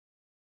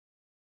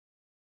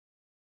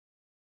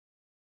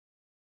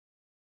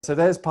So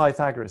there's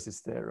Pythagoras'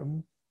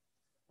 theorem,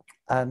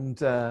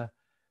 and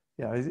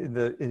you know,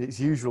 in its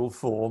usual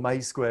form,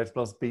 a squared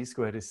plus b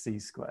squared is c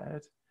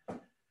squared.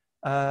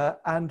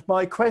 And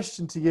my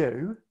question to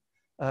you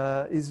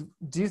is,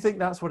 do you think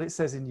that's what it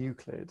says in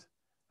Euclid?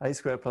 A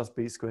squared plus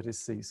b squared is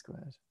c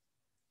squared.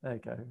 There you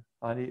go.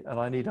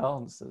 I need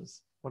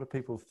answers. What do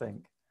people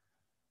think?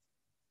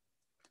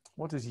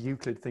 What does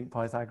Euclid think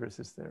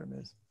Pythagoras' theorem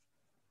is?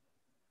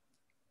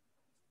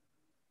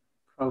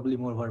 Probably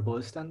more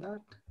verbose than that.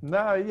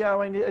 No, yeah,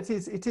 I mean, it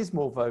is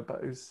more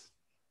verbose.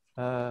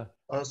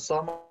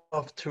 Sum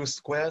of two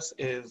squares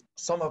is,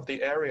 sum of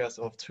the areas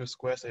of two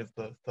squares is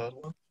the third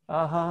one.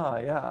 Aha,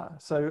 yeah.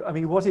 So, I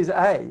mean, what is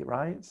A,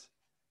 right?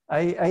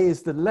 A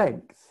is the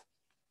length.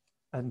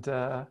 And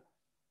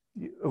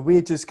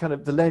we're just kind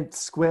of, the length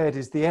squared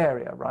is the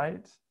area,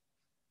 right?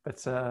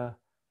 But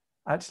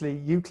actually,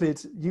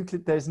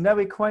 Euclid, there's no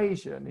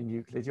equation in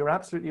Euclid. You're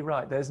absolutely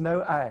right. There's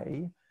no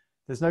A.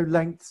 There's no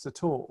lengths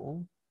at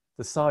all.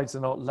 The sides are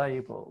not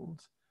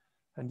labeled.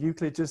 And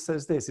Euclid just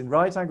says this: in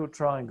right-angled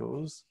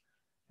triangles,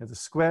 you know, the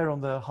square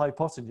on the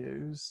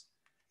hypotenuse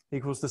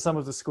equals the sum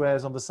of the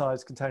squares on the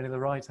sides containing the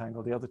right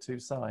angle, the other two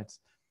sides.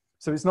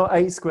 So it's not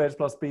a squared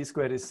plus b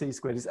squared is c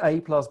squared. It's a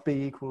plus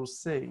b equals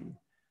c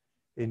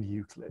in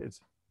Euclid.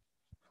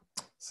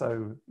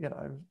 So, you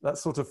know,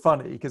 that's sort of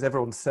funny because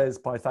everyone says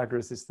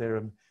Pythagoras'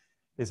 theorem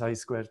is a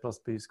squared plus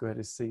b squared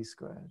is c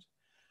squared.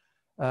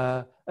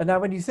 And now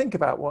when you think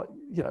about what,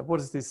 you know, what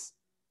is this?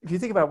 If you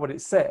think about what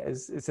it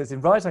says in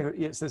right angle,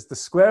 it says the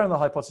square on the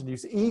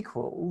hypotenuse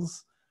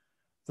equals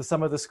the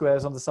sum of the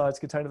squares on the sides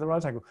containing the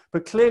right angle.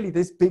 But clearly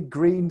this big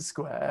green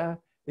square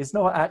is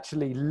not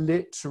actually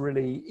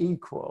literally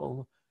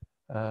equal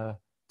to,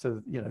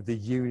 you know, the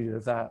union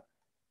of that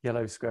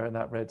yellow square and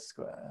that red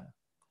square.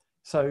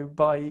 So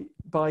by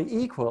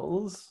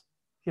equals,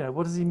 you know,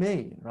 what does he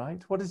mean,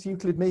 right? What does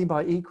Euclid mean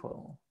by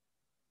equal?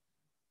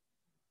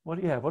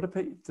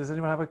 Does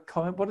anyone have a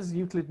comment? What does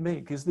Euclid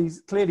mean?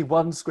 Because clearly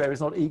one square is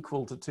not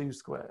equal to two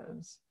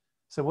squares.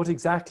 So what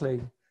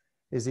exactly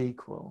is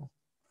equal?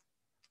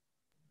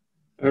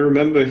 I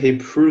remember he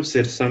proves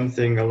it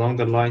something along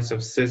the lines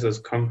of scissors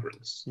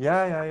conference.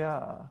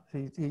 Yeah.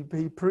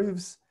 He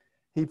proves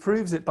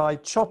it by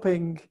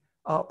chopping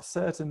up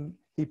certain.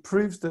 He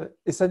proves that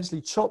essentially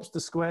chops the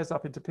squares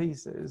up into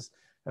pieces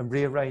and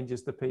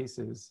rearranges the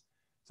pieces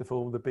to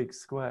form the big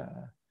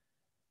square.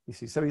 You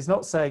see, so he's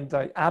not saying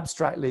that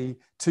abstractly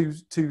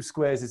two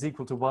squares is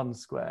equal to one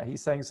square.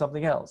 He's saying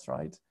something else,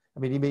 right? I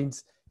mean, he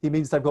means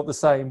they've got the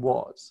same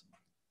what?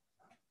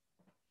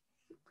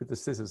 With the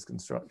scissors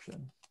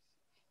construction.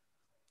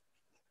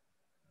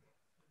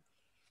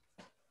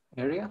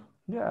 Area?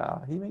 Yeah,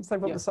 he means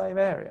they've got the same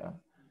area.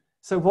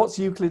 So what's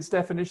Euclid's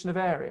definition of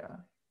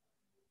area?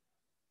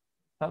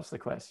 That's the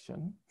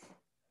question.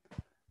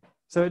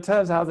 So it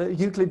turns out that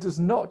Euclid does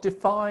not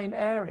define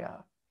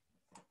area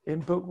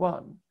in book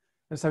 1.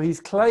 And so he's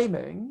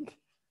claiming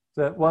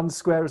that one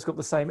square has got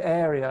the same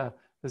area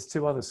as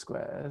two other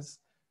squares,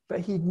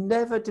 but he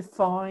never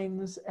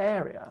defines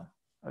area.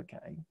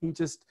 Okay, he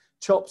just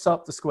chops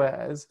up the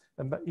squares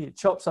and he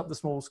chops up the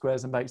small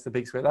squares and makes the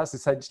big square. That's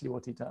essentially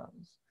what he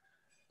does.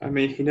 I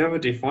mean, he never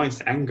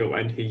defines angle,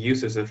 and he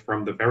uses it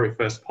from the very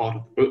first part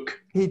of the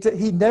book.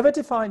 He never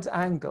defines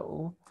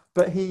angle,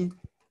 but he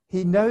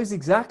knows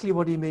exactly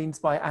what he means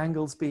by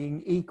angles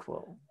being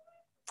equal.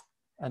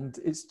 And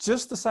it's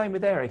just the same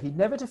with area. He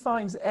never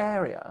defines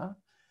area,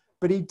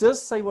 but he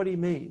does say what he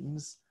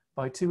means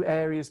by two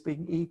areas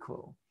being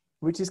equal,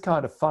 which is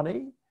kind of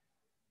funny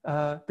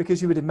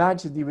because you would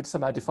imagine you would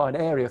somehow define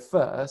area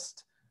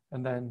first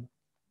and then,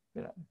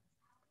 you know.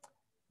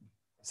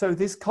 So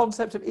this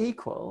concept of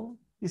equal,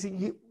 you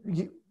see,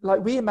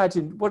 like we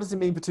imagine, what does it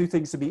mean for two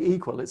things to be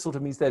equal? It sort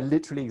of means they're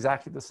literally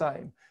exactly the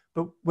same.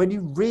 But when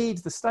you read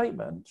the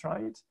statement,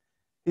 right,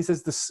 he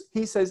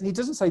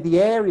doesn't say the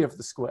area of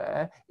the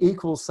square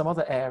equals some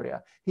other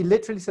area. He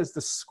literally says the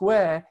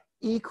square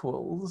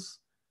equals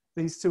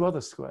these two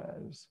other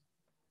squares.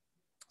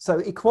 So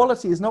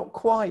equality is not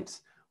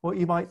quite what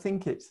you might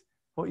think it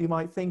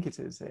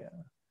is here.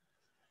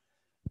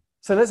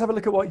 So let's have a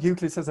look at what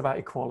Euclid says about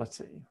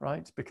equality,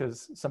 right?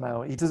 Because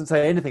somehow he doesn't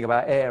say anything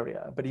about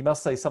area, but he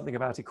must say something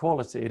about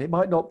equality, and it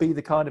might not be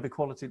the kind of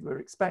equality that we're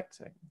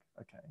expecting,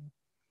 okay?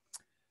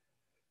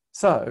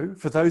 So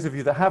for those of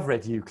you that have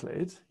read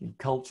Euclid, you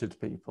cultured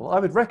people, I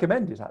would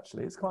recommend it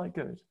actually, it's quite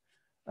good.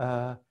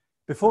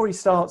 Before he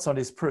starts on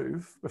his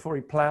proof, before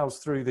he plows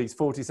through these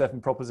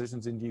 47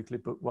 propositions in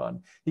Euclid book 1,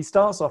 he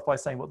starts off by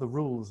saying what the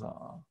rules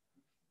are,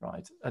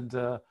 right? And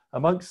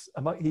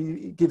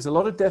he gives a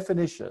lot of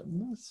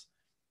definitions,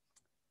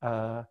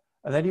 and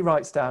then he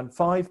writes down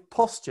 5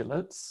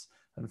 postulates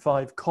and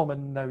 5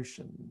 common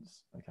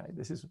notions. Okay,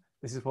 this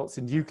is what's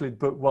in Euclid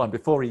book 1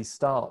 before he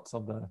starts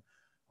on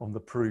the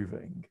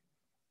proving.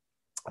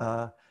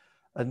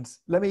 And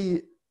let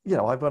me,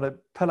 I'm going to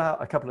pull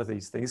out a couple of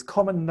these things.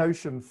 Common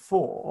notion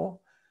 4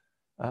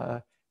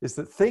 is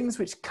that things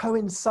which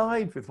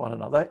coincide with one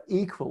another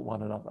equal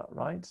one another,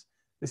 right?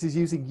 This is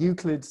using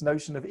Euclid's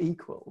notion of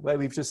equal, where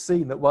we've just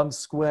seen that one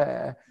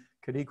square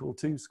can equal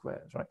 2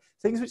 squares, right?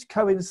 Things which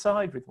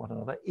coincide with one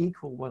another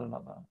equal one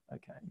another,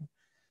 okay?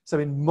 So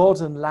in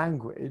modern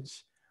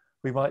language,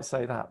 we might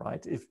say that,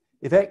 right?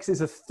 If X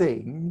is a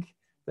thing,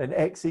 then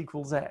X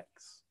equals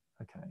X,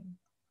 okay?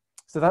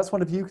 So that's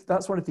one of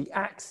the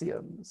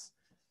axioms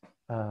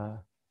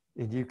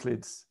in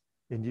Euclid's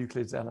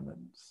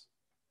elements.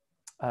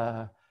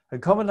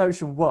 And common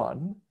notion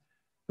 1,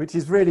 which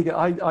is really good.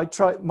 I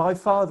try. My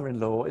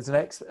father-in-law is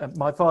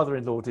my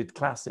father-in-law did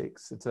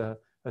classics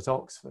at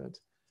Oxford,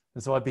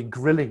 and so I've been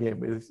grilling him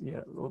with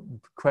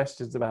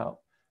questions about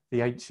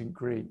the ancient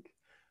Greek.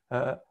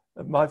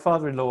 My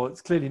father-in-law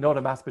is clearly not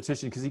a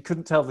mathematician because he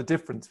couldn't tell the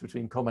difference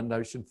between common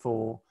notion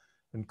 4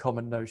 and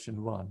common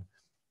notion 1.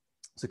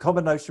 So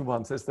common notion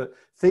 1 says that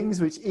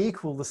things which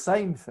equal the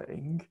same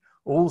thing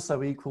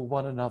also equal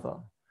one another.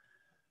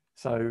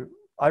 So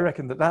I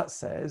reckon that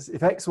says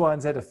if X, Y,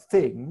 and Z are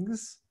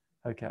things,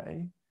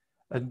 okay,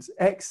 and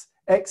X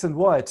and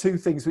Y are 2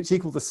 things which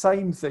equal the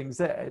same thing,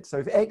 Z. So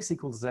if X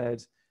equals Z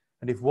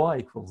and if Y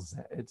equals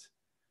Z,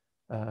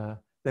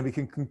 then we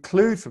can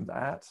conclude from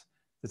that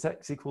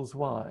X equals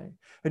Y.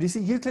 And you see,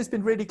 Euclid's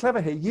been really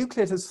clever here.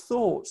 Euclid has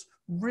thought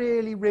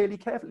really, really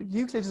carefully.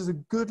 Euclid is a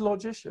good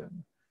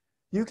logician.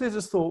 Euclid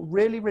has thought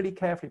really, really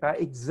carefully about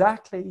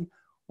exactly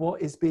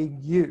what is being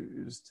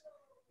used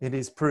in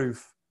his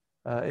proof.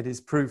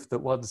 That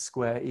 1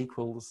 square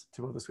equals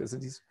 2 other squares.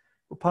 And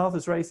Parth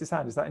has raised his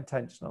hand. Is that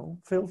intentional?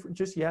 Feel free,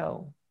 just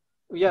yell.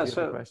 Yeah.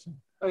 So,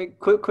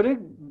 could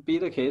it be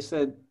the case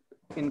that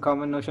in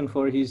common notion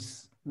 4,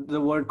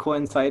 the word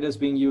coincide is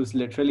being used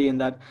literally in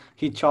that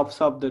he chops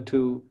up the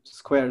 2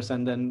 squares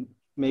and then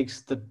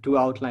makes the 2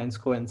 outlines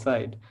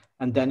coincide,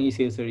 and then he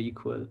says they're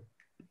equal.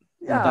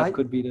 Yeah, and that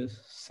could be the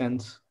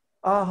sense.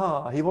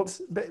 He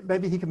wants,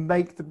 maybe he can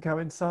make them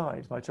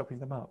coincide by chopping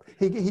them up.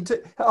 He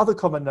took other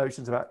common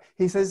notions about,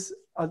 he says,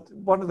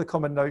 one of the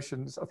common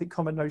notions, I think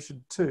common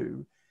notion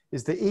 2,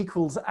 is that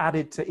equals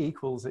added to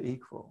equals are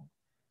equal.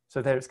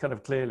 So there it's kind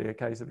of clearly a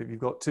case of if you've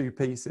got 2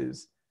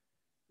 pieces,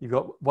 you've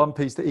got one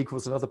piece that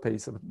equals another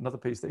piece and another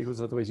piece that equals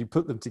another piece, you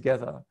put them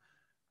together,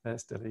 they're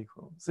still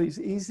equal. So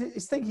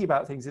he's thinking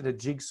about things in a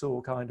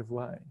jigsaw kind of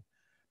way.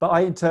 But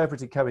I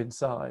interpreted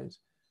coincide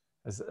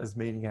as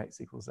meaning X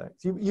equals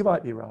X. You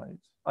might be right.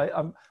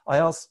 I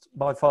asked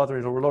my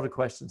father-in-law a lot of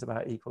questions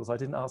about equals. I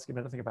didn't ask him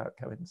anything about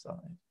coincide.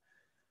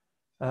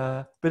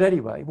 But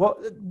anyway,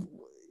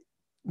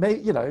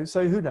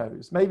 so who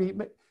knows? Maybe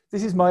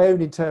this is my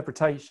own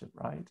interpretation,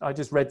 right? I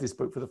just read this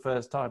book for the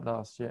first time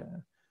last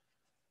year.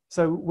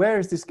 So where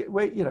is this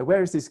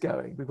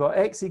going? We've got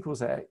X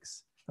equals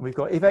X, and we've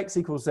got if X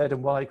equals Z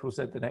and Y equals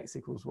Z, then X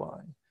equals Y.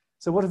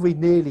 So what have we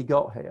nearly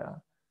got here?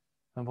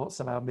 And what's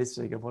somehow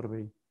missing? And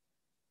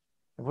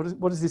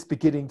what is this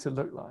beginning to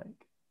look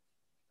like?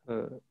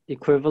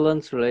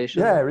 Equivalence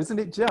relation. Yeah, isn't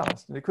it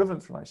just an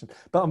equivalence relation?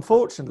 But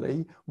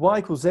unfortunately, Y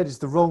equals Z is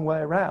the wrong way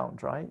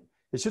around, right?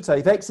 It should say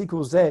if X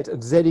equals Z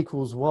and Z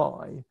equals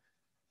Y,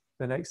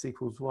 then X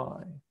equals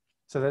Y.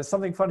 So there's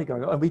something funny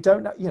going on, and we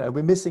don't know,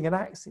 we're missing an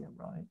axiom,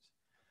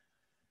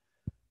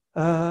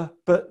 right?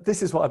 But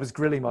this is what I was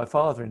grilling my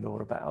father-in-law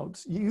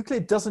about.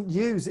 Euclid doesn't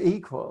use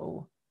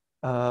equal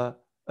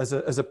as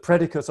a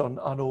predicate on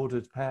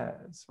unordered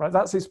pairs, right?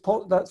 That's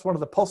one of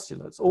the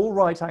postulates. All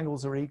right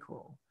angles are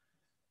equal,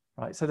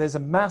 right? So there's a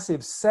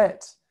massive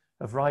set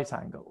of right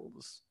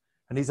angles,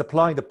 and he's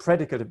applying the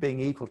predicate of being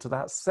equal to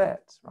that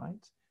set,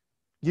 right?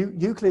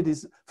 Euclid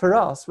is, for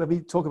us, when we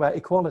talk about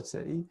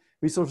equality,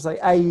 we sort of say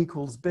A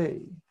equals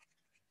B.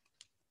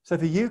 So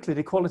for Euclid,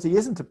 equality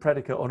isn't a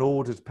predicate on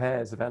ordered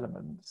pairs of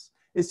elements.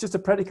 It's just a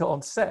predicate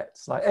on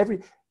sets. Like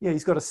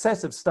he's got a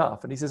set of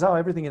stuff, and he says,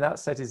 everything in that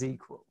set is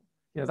equal.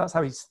 That's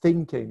how he's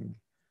thinking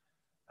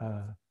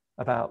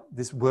about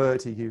this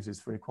word he uses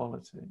for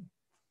equality,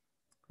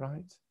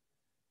 right?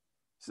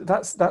 So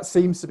that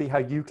seems to be how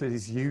Euclid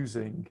is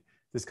using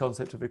this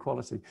concept of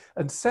equality.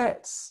 And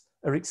sets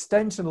are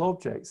extensional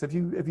objects.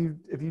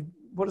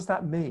 What does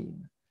that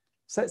mean?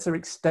 Sets are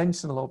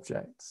extensional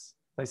objects.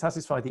 They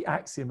satisfy the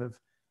axiom of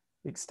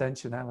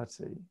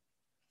extensionality.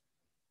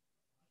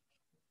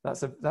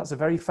 That's a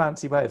very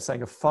fancy way of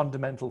saying a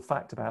fundamental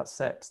fact about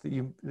sets that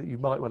you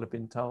might well have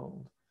been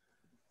told.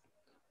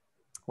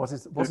 What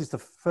is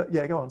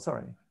yeah, go on,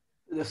 sorry.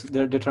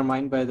 They're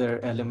determined by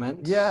their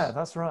elements. Yeah,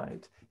 that's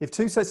right. If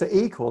 2 sets are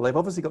equal, they've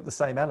obviously got the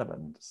same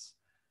elements.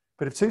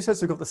 But if 2 sets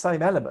have got the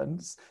same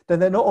elements, then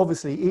they're not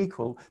obviously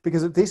equal,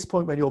 because at this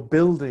point when you're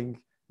building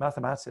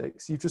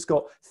mathematics, you've just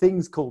got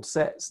things called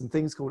sets and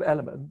things called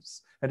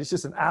elements, and it's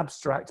just an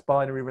abstract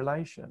binary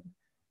relation.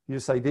 You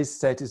just say this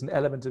set is an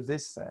element of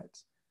this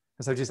set.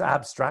 And so just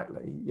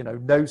abstractly,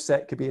 no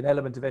set could be an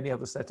element of any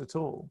other set at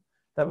all.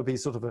 That would be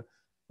sort of a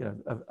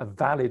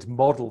valid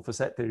model for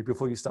set theory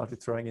before you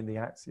started throwing in the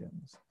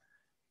axioms.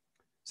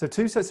 So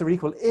 2 sets are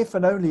equal if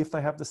and only if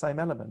they have the same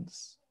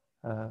elements.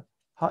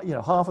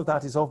 Half of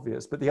that is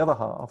obvious, but the other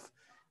half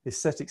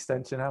is set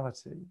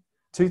extensionality.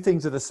 2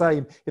 things are the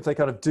same if they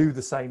kind of do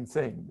the same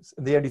things.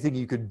 And the only thing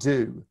you could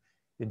do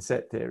in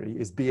set theory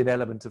is be an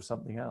element of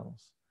something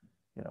else,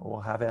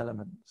 or have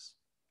elements.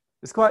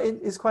 It's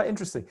quite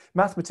interesting.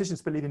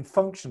 Mathematicians believe in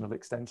functional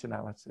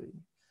extensionality,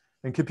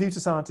 and computer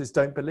scientists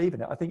don't believe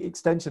in it. I think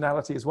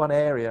extensionality is one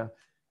area.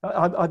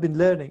 I've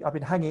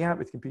been hanging out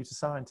with computer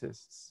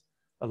scientists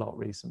a lot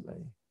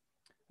recently,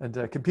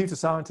 and computer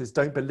scientists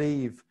don't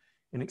believe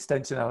in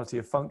extensionality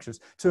of functions.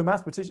 To a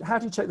mathematician, how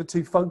do you check that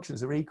two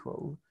functions are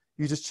equal?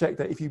 You just check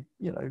that if you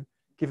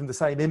give them the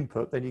same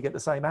input, then you get the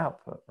same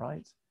output,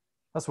 right?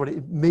 That's what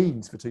it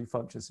means for two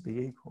functions to be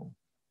equal.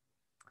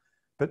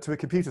 But to a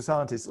computer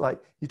scientist, like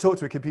you talk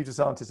to a computer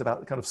scientist about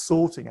the kind of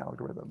sorting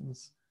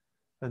algorithms,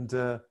 and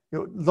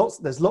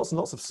there's lots and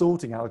lots of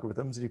sorting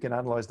algorithms, and you can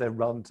analyze their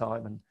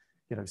runtime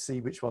and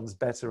see which one's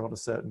better on a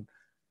certain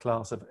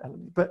class of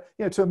element. But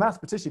to a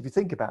mathematician, if you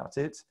think about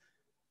it,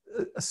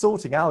 a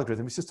sorting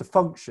algorithm is just a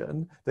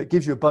function that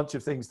gives you a bunch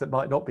of things that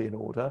might not be in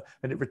order,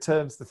 and it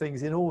returns the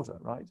things in order,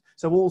 right?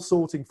 So all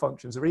sorting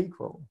functions are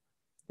equal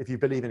if you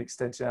believe in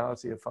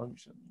extensionality of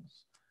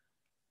functions.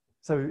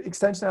 So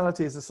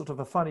extensionality is a sort of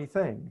a funny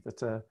thing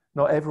that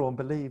not everyone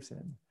believes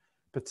in.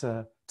 But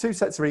two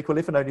sets are equal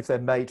if and only if they're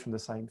made from the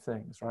same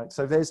things, right?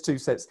 So there's two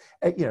sets,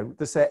 the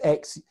set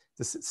X,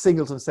 the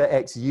singleton set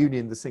X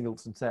union the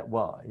singleton set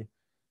Y.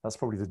 That's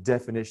probably the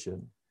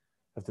definition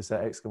of the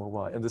set X,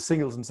 Y. And the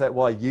singleton set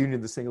Y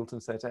union the singleton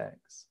set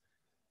X.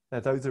 Now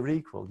those are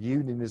equal.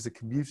 Union is a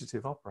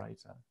commutative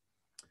operator.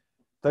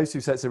 Those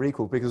two sets are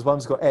equal because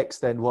one's got X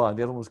then Y and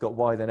the other one's got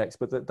Y then X.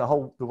 But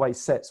the way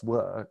sets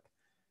work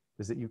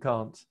is that you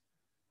can't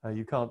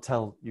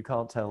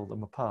tell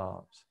them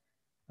apart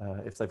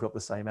if they've got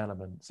the same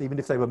elements, even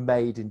if they were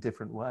made in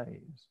different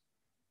ways.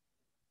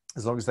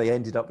 As long as they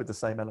ended up with the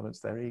same elements,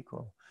 they're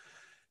equal.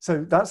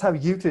 So that's how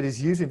Euclid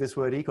is using this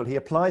word equal. He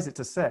applies it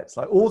to sets,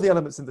 like all the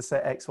elements in the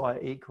set X, Y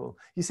are equal.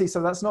 You see,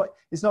 so it's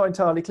not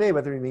entirely clear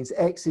whether he means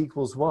X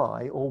equals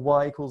Y or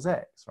Y equals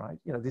X, right?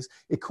 This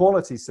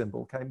equality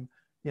symbol came,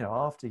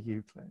 after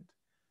Euclid.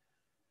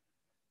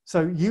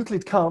 So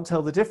Euclid can't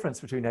tell the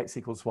difference between X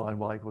equals Y and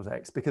Y equals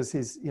X because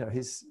his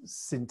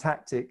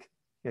syntactic,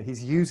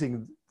 he's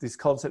using this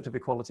concept of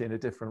equality in a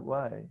different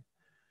way.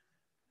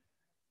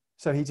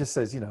 So he just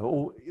says,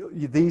 all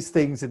these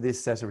things in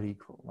this set are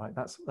equal, right?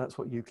 That's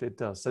what Euclid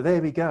does. So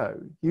there we go.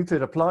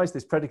 Euclid applies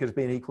this predicate of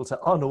being equal to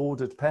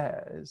unordered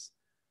pairs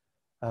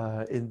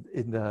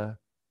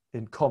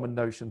in common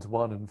notions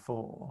 1 and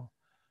 4.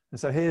 And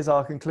so here's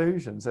our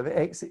conclusion. So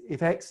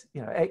if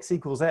X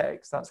equals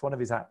X, that's one of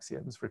his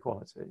axioms for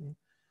equality.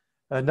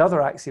 Another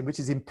axiom, which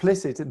is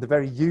implicit in the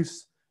very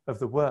use of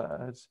the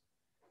word,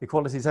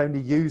 equality is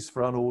only used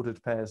for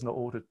unordered pairs, not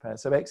ordered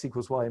pairs. So X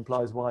equals Y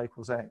implies Y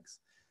equals X,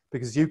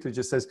 because Euclid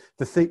just says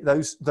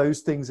those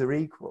things are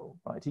equal,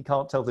 right? He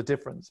can't tell the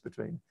difference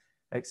between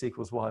X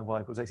equals Y and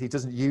Y equals X. He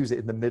doesn't use it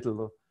in the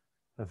middle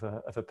of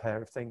a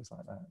pair of things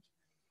like that.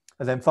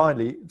 And then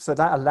finally, so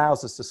that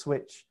allows us to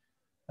switch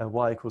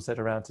Y equals Z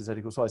around to Z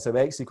equals Y. So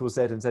X equals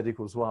Z and Z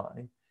equals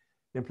Y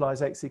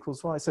implies X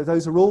equals Y. So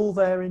those are all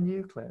there in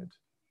Euclid.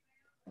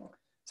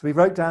 So we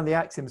wrote down the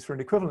axioms for an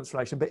equivalence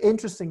relation, but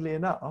interestingly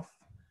enough,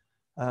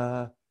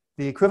 the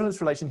equivalence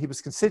relation he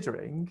was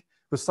considering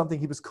was something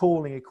he was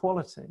calling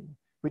equality,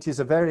 which is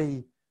a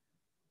very,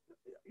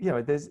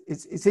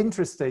 it's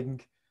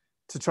interesting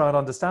to try and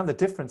understand the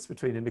difference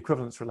between an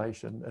equivalence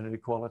relation and an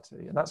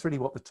equality. And that's really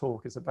what the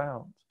talk is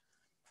about.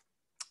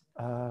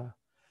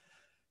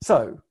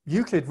 So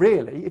Euclid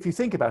really, if you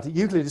think about it,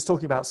 Euclid is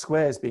talking about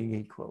squares being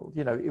equal.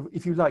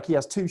 If you like, he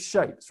has two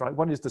shapes, right?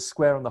 One is the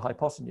square on the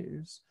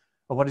hypotenuse,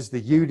 and one is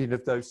the union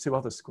of those two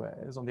other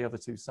squares on the other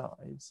two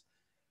sides.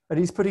 And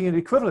he's putting an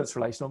equivalence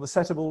relation on the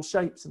set of all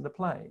shapes in the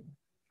plane.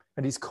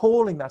 And he's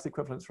calling that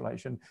equivalence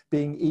relation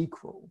being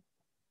equal.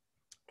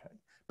 Okay.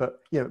 But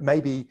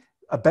maybe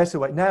a better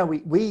way, now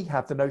we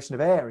have the notion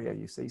of area,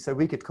 you see, so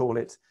we could call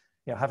it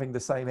having the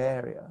same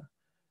area.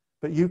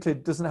 But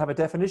Euclid doesn't have a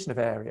definition of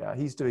area.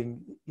 He's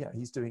doing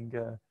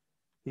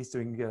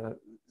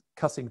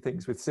cutting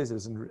things with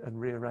scissors and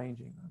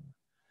rearranging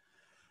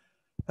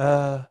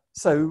them.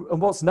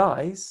 And what's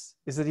nice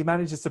is that he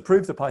manages to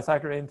prove the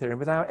Pythagorean theorem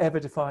without ever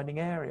defining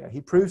area.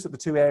 He proves that the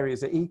two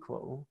areas are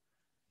equal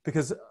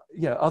because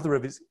he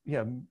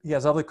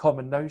has other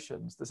common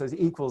notions that says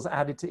equals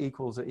added to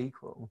equals are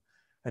equal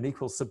and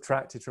equals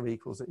subtracted from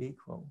equals are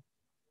equal.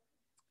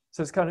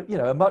 So it's kind of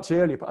a much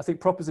earlier, I think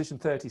proposition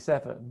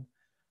 37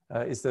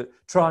 is that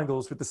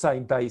triangles with the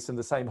same base and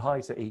the same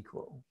height are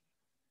equal.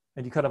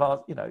 And you kind of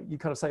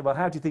ask, say, well,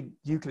 how do you think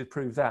Euclid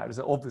proved that? Is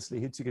that obviously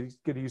he's going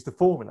to use the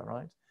formula,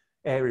 right?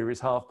 Area is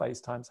half base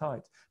times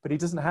height. But he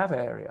doesn't have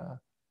area.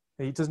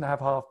 He doesn't have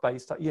half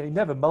base. He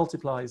never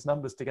multiplies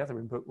numbers together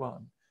in book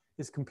 1.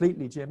 It's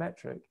completely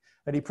geometric.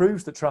 And he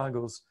proves that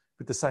triangles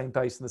with the same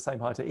base and the same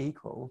height are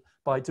equal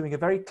by doing a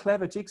very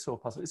clever jigsaw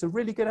puzzle. It's a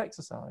really good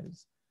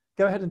exercise.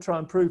 Go ahead and try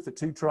and prove that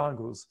two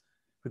triangles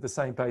with the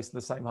same base and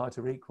the same height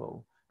are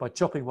equal by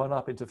chopping one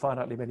up into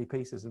finitely many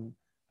pieces and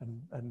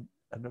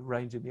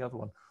arranging the other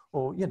one.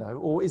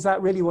 Or is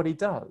that really what he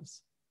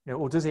does?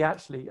 Or does he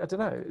actually, I don't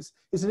know,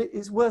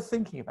 it's worth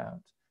thinking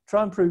about.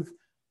 Try and prove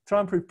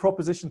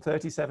proposition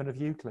 37 of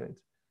Euclid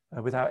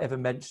without ever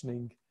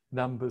mentioning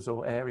numbers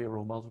or area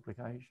or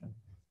multiplication.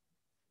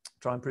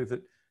 try and prove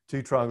that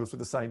two triangles with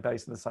the same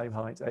base and the same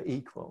height are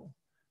equal,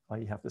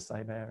 i.e. have the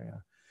same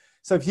area.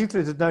 So if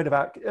Euclid had known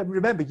about,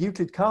 remember,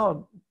 Euclid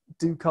can't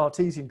do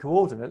Cartesian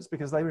coordinates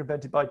because they were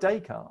invented by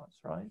Descartes,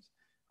 right?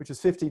 Which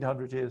was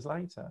 1500 years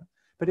later.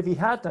 But if he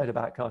had known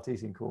about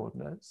Cartesian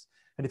coordinates,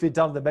 and if he'd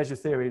done the measure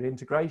theory and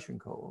integration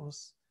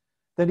course,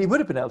 then he would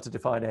have been able to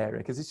define area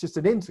because it's just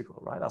an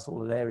integral, right? That's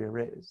all an area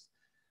is.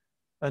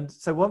 And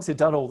so once he'd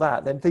done all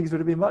that, then things would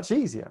have been much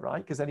easier,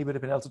 right? Because then he would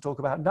have been able to talk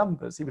about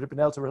numbers. He would have been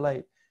able to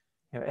relate,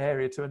 you know,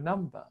 area to a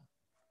number.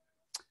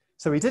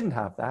 So he didn't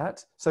have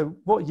that. So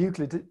what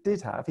Euclid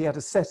did have, he had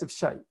a set of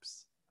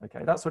shapes.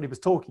 Okay, that's what he was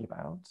talking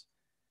about.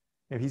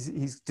 You know,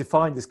 he's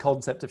defined this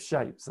concept of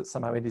shapes that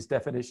somehow in his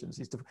definitions,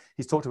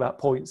 he's talked about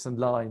points and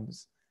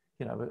lines,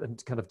 you know,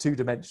 and kind of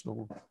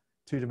two-dimensional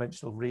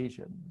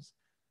regions.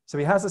 So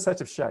he has a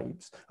set of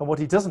shapes, and what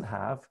he doesn't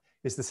have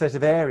is the set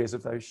of areas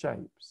of those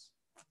shapes.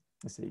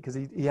 You see, because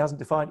he hasn't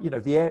defined, you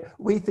know,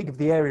 we think of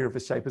the area of a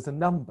shape as a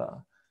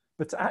number,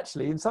 but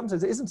actually in some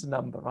sense it isn't a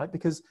number, right?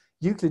 Because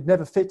Euclid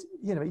never fit,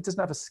 you know, he doesn't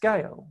have a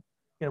scale.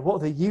 You know, what are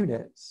the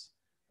units?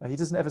 He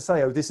doesn't ever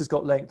say, oh, this has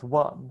got length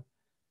 1,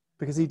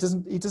 because he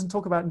doesn't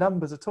talk about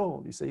numbers at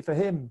all. You see, for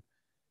him,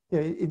 you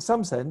know, in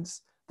some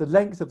sense, the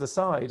length of the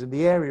side and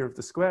the area of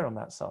the square on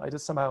that side are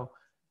somehow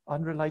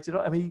unrelated.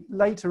 I mean,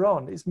 later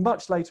on, it's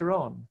much later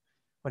on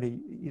when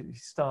he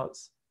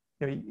starts,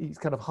 you know, he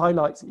kind of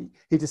highlights,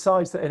 he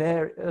decides that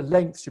a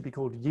length should be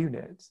called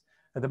units.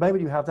 And the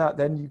moment you have that,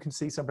 then you can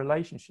see some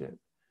relationship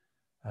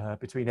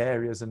between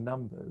areas and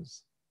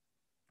numbers.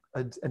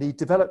 And he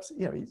develops,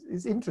 you know,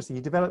 it's interesting,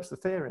 he develops the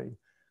theory.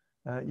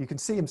 You can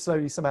see him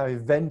slowly somehow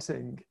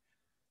inventing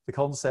the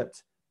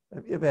concept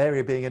of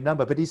area being a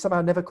number, but he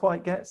somehow never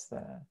quite gets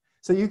there.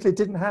 So Euclid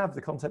didn't have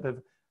the concept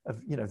of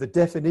you know, the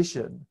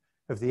definition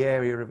of the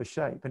area of a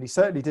shape. And he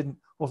certainly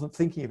wasn't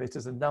thinking of it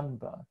as a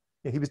number.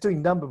 You know, he was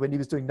doing number when he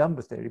was doing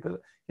number theory,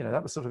 but you know,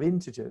 that was sort of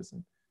integers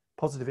and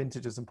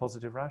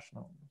positive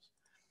rationals.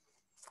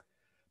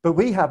 But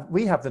we have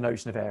the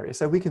notion of area,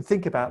 so we can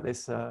think about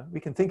this.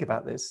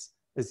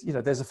 As, you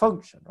know, there's a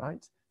function,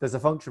 right? There's a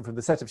function from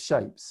the set of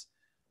shapes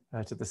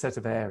to the set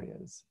of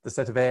areas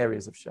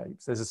of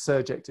shapes. There's a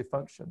surjective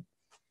function,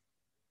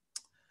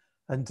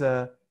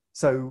 and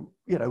so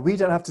you know, we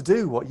don't have to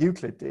do what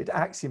Euclid did,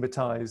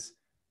 axiomatize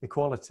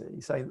equality,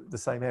 say the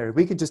same area.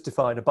 We can just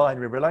define a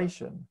binary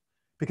relation.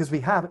 Because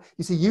we have,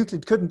 you see,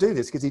 Euclid couldn't do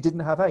this because he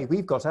didn't have A.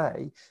 We've got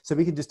A, so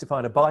we can just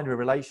define a binary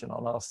relation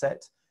on our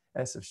set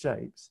S of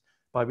shapes.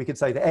 We could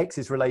say that X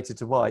is related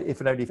to Y if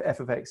and only if f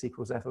of X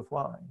equals f of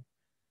Y.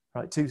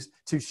 Right?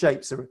 Two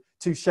shapes are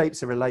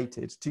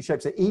related. Two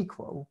shapes are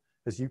equal,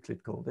 as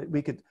Euclid called it.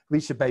 We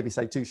should maybe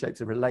say two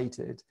shapes are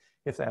related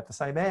if they have the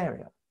same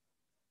area.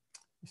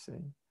 You see,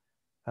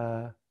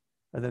 and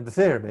then the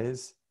theorem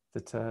is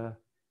that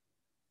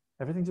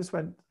everything just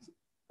went.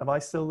 Am I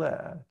still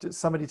there? Just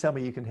somebody tell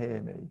me you can hear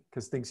me,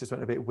 because things just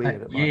went a bit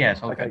weird. Yes,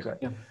 okay, great.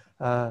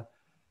 Yeah.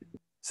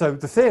 So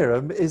the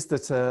theorem is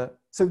that,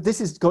 so this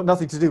has got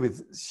nothing to do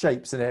with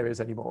shapes and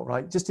areas anymore,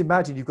 right? Just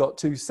imagine you've got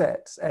two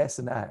sets, S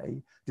and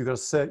A. You've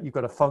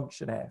got a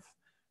function f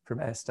from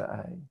S to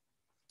A.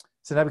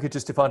 So now we could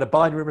just define a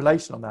binary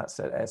relation on that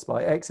set S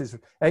by X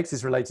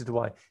is related to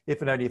Y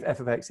if and only if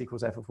f of X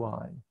equals f of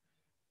Y.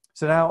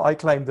 So now I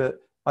claim that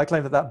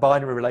that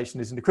binary relation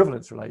is an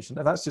equivalence relation,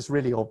 and that's just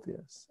really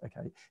obvious,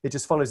 okay? It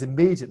just follows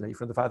immediately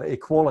from the fact that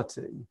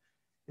equality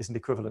is an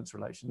equivalence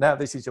relation. Now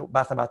this is your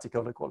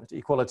mathematical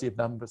equality of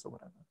numbers or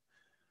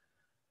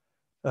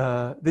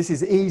whatever. This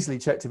is easily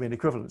checked to be an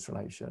equivalence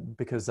relation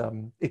because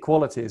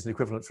equality is an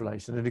equivalence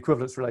relation, and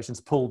equivalence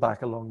relations pull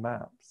back along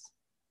maps.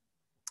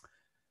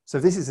 So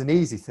this is an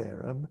easy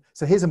theorem.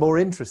 So here's a more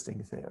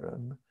interesting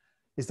theorem,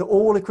 is that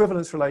all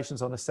equivalence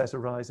relations on a set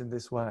arise in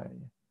this way.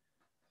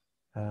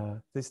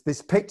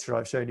 This picture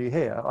I've shown you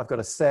here, I've got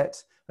a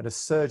set and a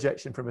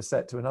surjection from a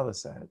set to another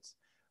set,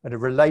 and a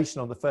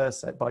relation on the first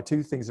set by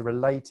two things are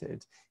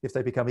related if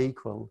they become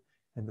equal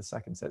in the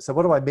second set. So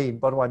what do I mean?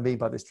 What do I mean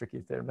by this tricky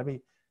theorem? Let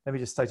me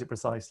just state it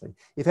precisely.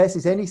 If S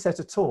is any set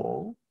at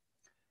all,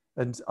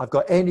 and I've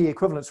got any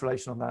equivalence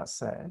relation on that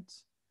set,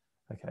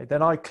 okay,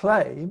 then I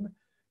claim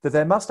that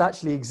there must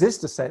actually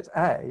exist a set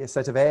A, a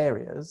set of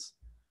areas,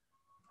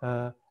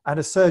 and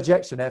a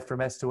surjection F from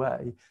S to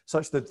A,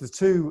 such that the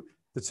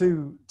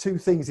two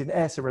things in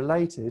S are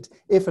related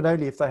if and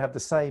only if they have the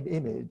same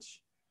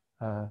image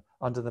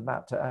under the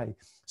map to A.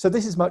 So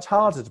this is much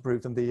harder to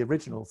prove than the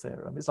original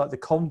theorem. It's like the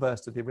converse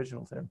to the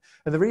original theorem.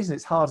 And the reason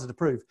it's harder to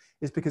prove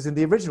is because in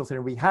the original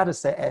theorem, we had a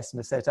set S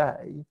and a set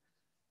A.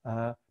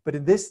 But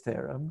in this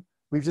theorem,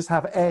 we just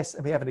have S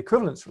and we have an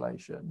equivalence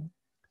relation.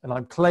 And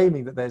I'm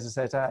claiming that there's a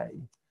set A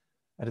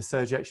and a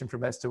surjection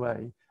from S to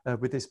A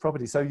with this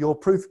property. So your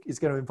proof is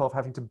going to involve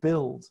having to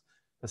build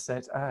a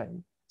set A.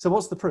 So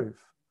what's the proof?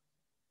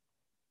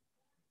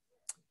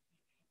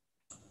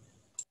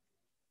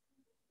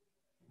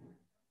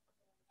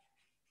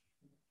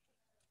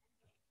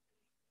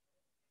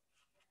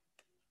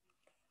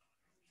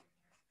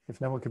 If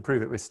no one can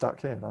prove it, we're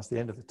stuck here. That's the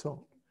end of the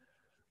talk.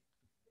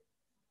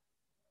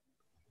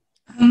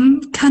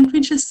 Can't we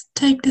just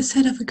take the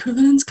set of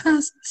equivalence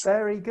classes?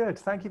 Very good.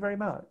 Thank you very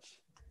much.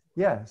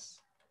 Yes.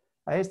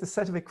 A is the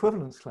set of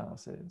equivalence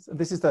classes. And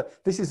this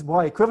is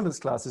why equivalence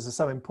classes are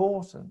so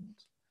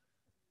important,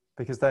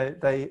 because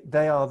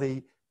they are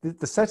the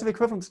set of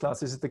equivalence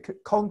classes is the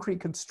concrete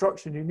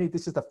construction you need.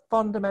 This is a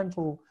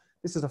fundamental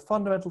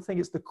thing.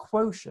 It's the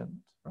quotient,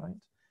 right?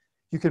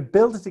 You can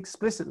build it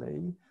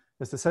explicitly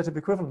as the set of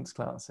equivalence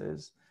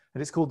classes,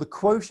 and it's called the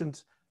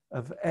quotient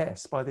of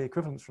S by the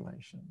equivalence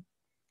relation.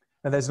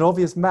 And there's an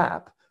obvious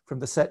map from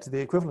the set to the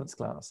equivalence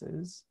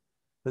classes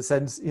that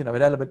sends,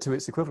 an element to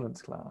its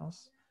equivalence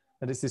class.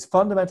 And it's this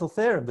fundamental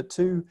theorem that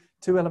two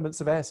elements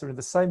of S are in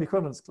the same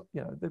equivalence,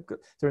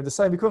 they're in the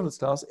same equivalence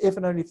class if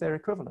and only if they're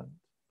equivalent.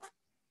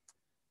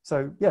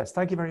 So yes,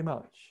 thank you very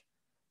much.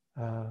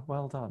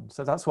 Well done.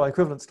 So that's why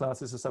equivalence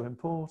classes are so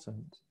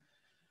important.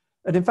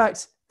 And in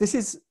fact, this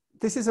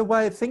is a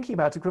way of thinking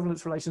about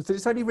equivalence relations that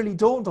it's only really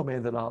dawned on me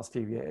in the last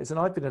few years. And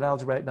I've been in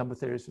algebraic number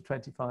theories for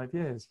 25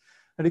 years.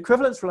 An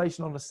equivalence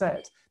relation on a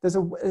set, there's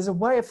a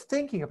way of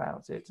thinking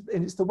about it.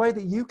 And it's the way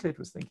that Euclid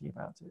was thinking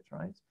about it,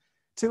 right?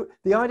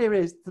 The idea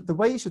is that the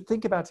way you should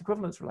think about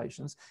equivalence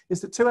relations is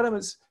that two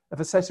elements of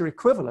a set are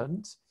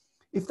equivalent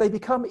if they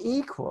become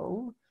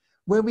equal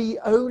when we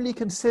only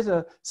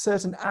consider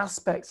certain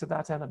aspects of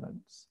that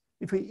element.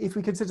 If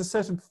we consider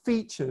certain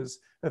features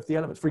of the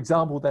elements, for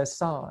example, their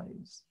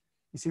size.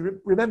 You see,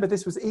 remember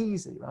this was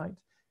easy, right?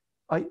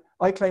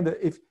 I claim that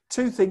if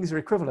two things are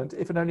equivalent,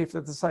 if and only if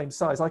they're the same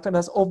size, I claim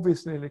that's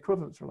obviously an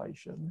equivalence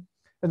relation.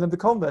 And then the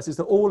converse is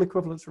that all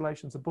equivalence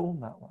relations are born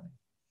that way.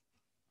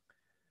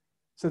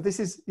 So this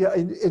is,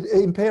 in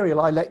Imperial,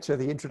 I lecture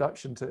like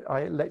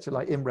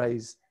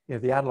Imre's,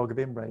 the analog of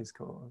Imre's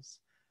course.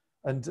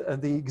 And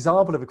the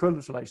example of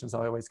equivalence relations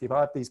I always give, I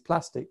have these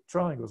plastic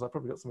triangles. I've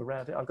probably got some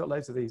around it. I've got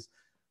loads of these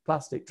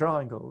plastic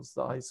triangles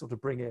that I sort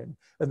of bring in.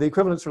 And the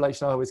equivalence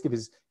relation I always give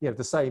is,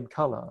 the same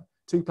color.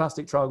 Two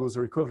plastic triangles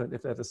are equivalent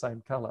if they're the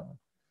same color.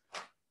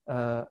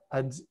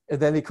 And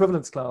then the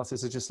equivalence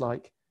classes are just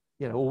like,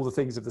 all the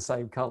things of the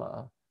same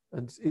color.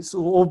 And it's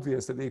all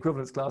obvious that the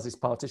equivalence classes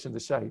partition the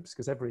shapes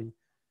because every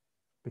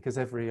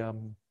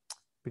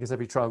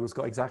triangle's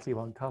got exactly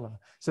one color.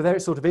 So there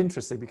it's sort of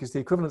interesting because the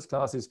equivalence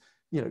classes,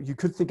 you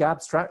could think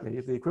abstractly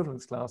of the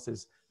equivalence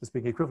classes as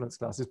being equivalence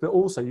classes, but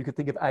also you could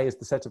think of A as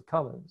the set of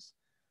colors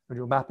when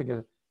you're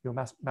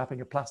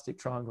mapping a plastic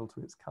triangle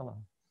to its color.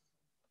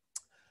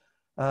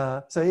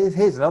 So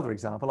here's another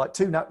example, like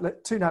two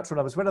natural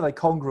numbers. When are they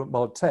congruent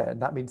mod 10?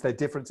 That means their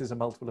difference is a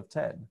multiple of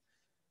 10.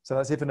 So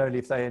that's if and only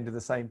if they end in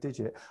the same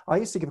digit. I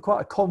used to give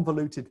quite a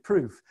convoluted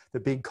proof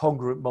that being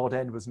congruent mod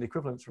n was an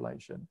equivalence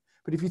relation.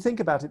 But if you think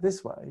about it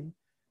this way,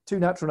 two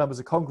natural numbers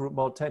are congruent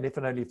mod 10 if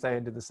and only if they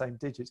end in the same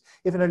digits,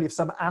 if and only if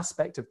some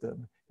aspect of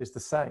them is the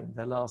same,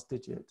 their last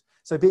digit.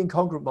 So being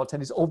congruent mod 10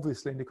 is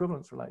obviously an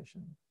equivalence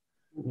relation.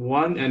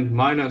 1 and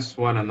minus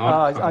 1 are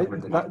not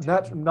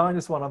congruent.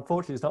 Minus 1,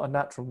 unfortunately, is not a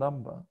natural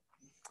number.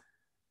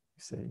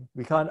 You see,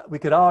 we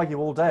could argue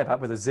all day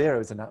about whether 0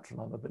 is a natural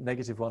number, but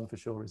 -1 for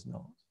sure is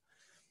not.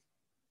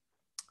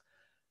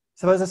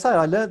 So as I say,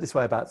 I learned this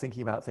way about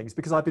thinking about things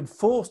because I've been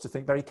forced to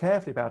think very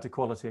carefully about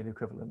equality and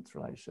equivalence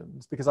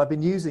relations because I've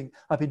been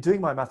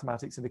doing my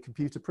mathematics in a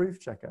computer proof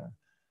checker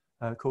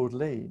called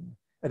Lean.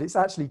 And it's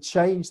actually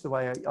changed the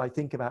way I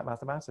think about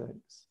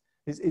mathematics.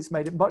 It's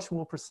made it much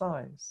more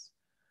precise.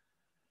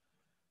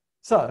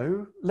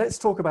 So let's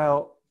talk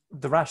about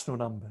the rational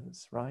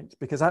numbers, right?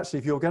 Because actually,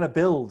 if you're going to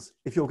build,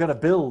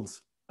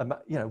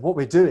 what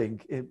we're doing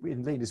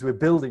in Lean is we're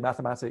building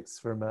mathematics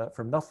from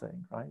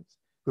nothing, right?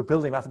 We're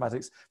building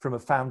mathematics from a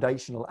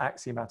foundational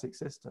axiomatic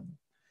system.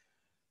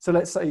 So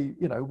let's say,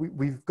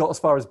 we've got as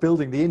far as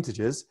building the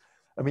integers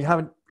and we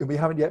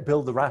haven't yet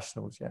built the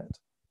rationals yet.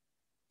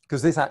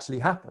 Because this actually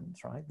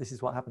happens, right? This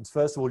is what happens.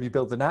 First of all, you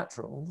build the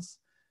naturals.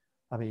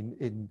 I mean,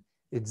 in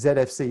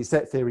ZFC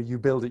set theory, you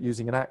build it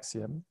using an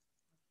axiom.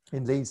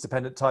 In Lean's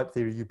dependent type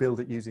theory, you build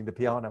it using the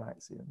Peano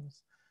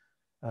axioms.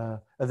 And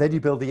then you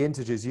build the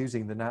integers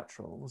using the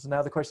naturals. And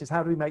now the question is,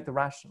 how do we make the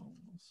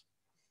rationals?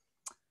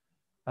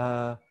 We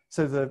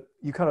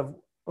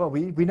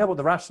know what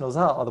the rationals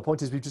are. The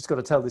point is we've just got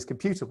to tell this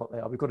computer what they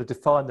are. We've got to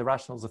define the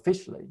rationals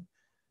officially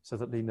so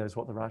that Lean knows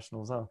what the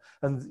rationals are.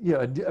 And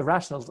a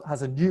rational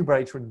has a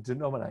numerator and a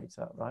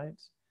denominator,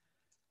 right?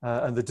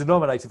 And the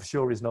denominator for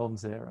sure is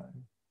non-zero.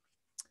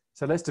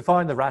 So let's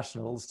define the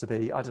rationals to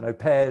be, I don't know,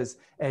 pairs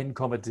n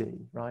comma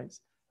d, right?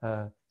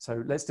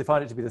 So let's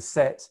define it to be the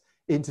set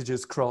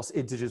integers cross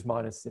integers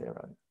minus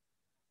 0.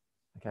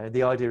 Okay,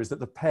 the idea is that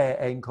the pair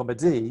n comma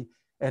d,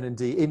 n and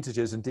d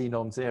integers and d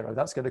non-zero,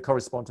 that's going to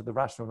correspond to the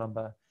rational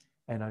number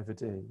n over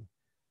d.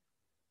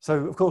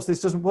 So of course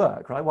this doesn't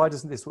work, right? Why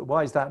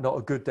is that not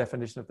a good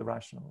definition of the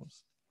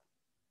rationals?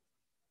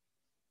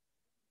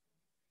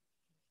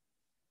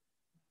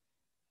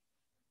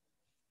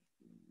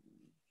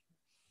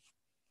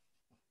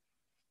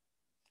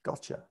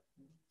 Gotcha.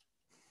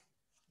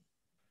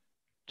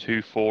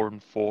 2, 4,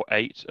 and 4,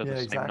 8 are the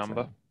same exactly.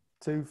 number.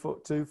 2,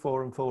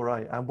 4, and 4,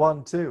 8, and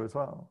 1, 2 as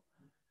well.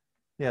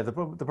 Yeah, the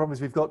problem is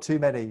we've got too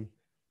many.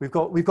 We've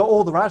got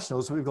all the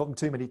rationals, but we've got them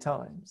too many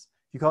times.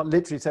 You can't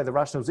literally say the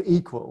rationals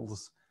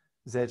equals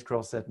z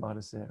cross z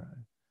minus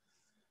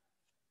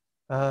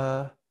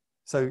 0.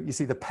 So you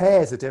see the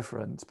pairs are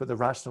different, but the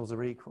rationals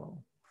are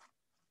equal.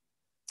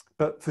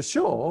 But for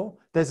sure,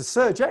 there's a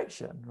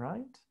surjection,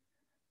 right?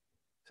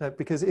 So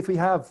because if we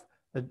have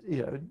a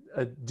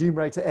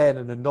numerator n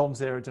and a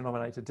non-zero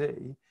denominator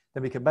d,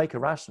 then we can make a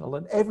rational,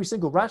 and every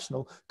single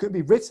rational could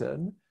be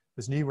written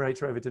as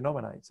numerator over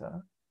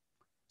denominator.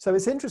 So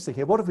it's interesting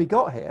here. What have we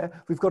got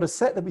here? We've got a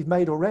set that we've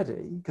made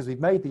already, because we've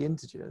made the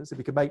integers, and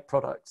we can make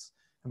products,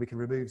 and we can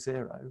remove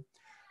 0.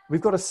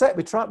 We've got a set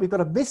we've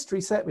got a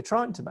mystery set we're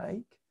trying to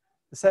make,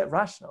 the set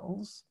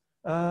rationals,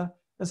 and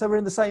so we're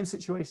in the same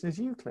situation as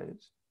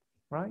Euclid,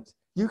 right?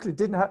 Euclid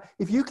didn't have,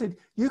 if Euclid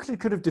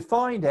could have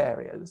defined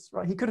areas,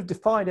 right? He could have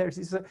defined areas.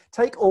 He said,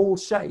 take all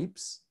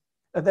shapes,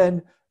 and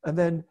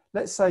then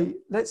let's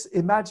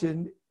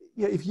imagine,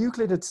 if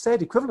Euclid had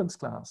said equivalence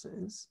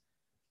classes,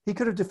 he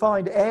could have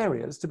defined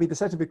areas to be the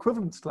set of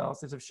equivalence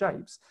classes of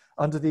shapes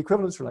under the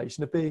equivalence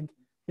relation of being,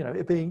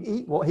 it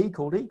being what he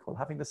called equal,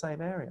 having the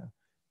same area.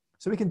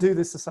 So we can do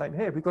this the same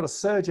here. We've got a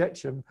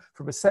surjection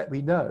from a set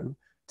we know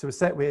to a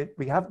set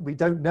we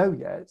don't know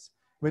yet.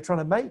 We're trying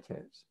to make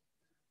it.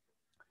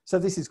 So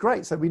this is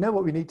great. So we know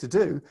what we need to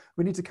do.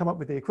 We need to come up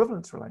with the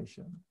equivalence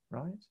relation,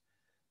 right?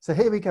 So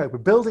here we go. We're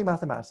building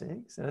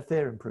mathematics in a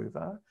theorem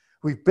prover.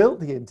 We've built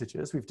the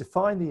integers. We've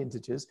defined the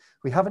integers.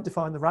 We haven't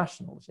defined the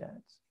rationals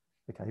yet.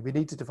 Okay, we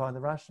need to define the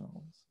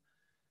rationals.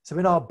 So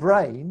in our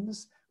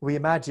brains, we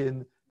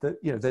imagine that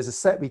there's a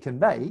set we can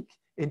make,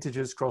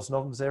 integers cross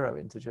non-zero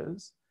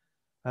integers.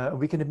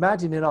 We can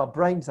imagine in our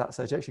brains that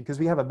surjection because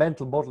we have a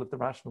mental model of the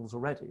rationals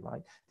already,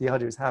 right? The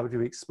idea is, how do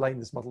we explain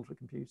this model to a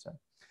computer?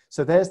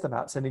 So there's the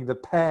map sending the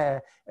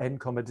pair n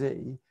comma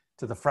d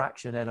to the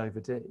fraction n over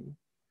d.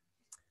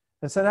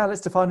 And so now let's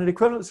define an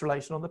equivalence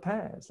relation on the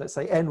pairs. Let's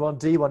say n1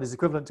 d1 is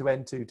equivalent to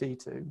n2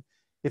 d2,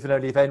 if and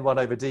only if n1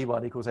 over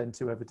d1 equals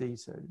n2 over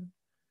d2.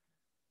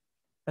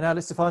 And now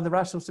let's define the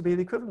rationals to be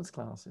the equivalence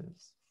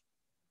classes.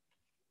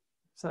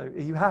 So are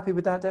you happy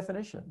with that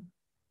definition?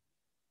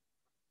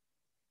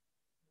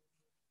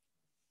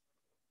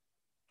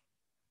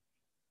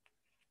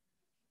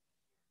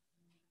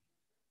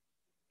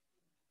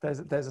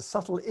 There's a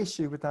subtle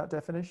issue with that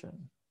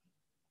definition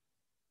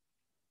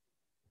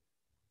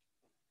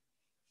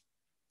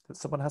that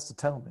someone has to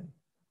tell me.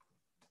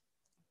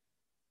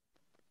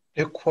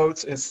 It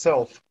quotes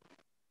itself.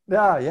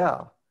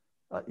 Yeah,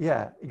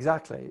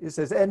 exactly. It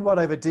says n1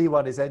 over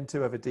d1 is n2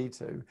 over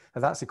d2,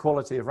 and that's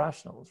equality of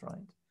rationals,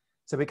 right?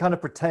 So we're kind of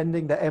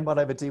pretending that n1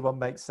 over d1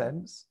 makes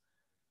sense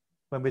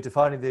when we're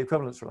defining the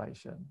equivalence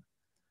relation.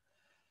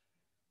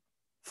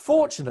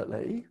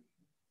 Fortunately,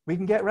 we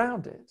can get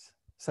around it.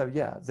 So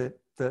yeah, the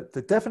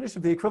definition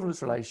of the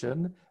equivalence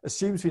relation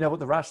assumes we know what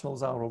the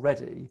rationals are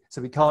already,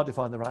 so we can't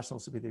define the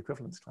rationals to be the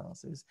equivalence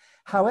classes.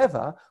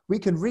 However, we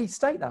can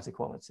restate that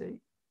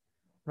equality,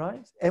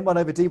 right? n1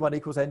 over d1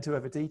 equals n2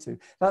 over d2.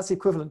 That's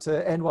equivalent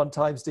to n1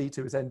 times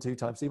d2 is n2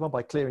 times d1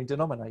 by clearing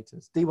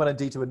denominators. d1 and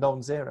d2 are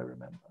non-zero,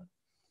 remember.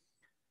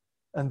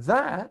 And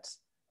that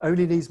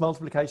only needs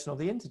multiplication on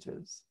the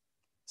integers.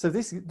 So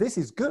this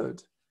is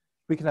good.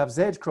 We can have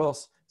z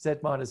cross z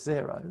minus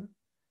 0.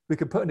 We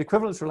can put an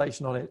equivalence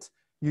relation on it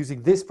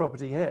using this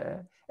property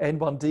here.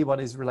 n1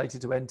 d1 is related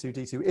to n2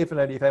 d2 if and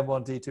only if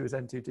n1 d2 is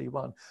n2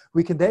 d1.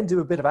 We can then do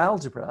a bit of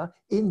algebra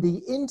in the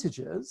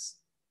integers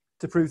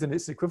to prove that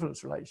it's an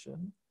equivalence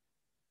relation.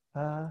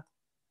 And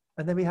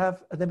then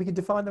we can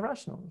define the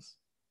rationals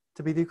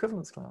to be the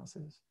equivalence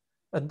classes.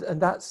 And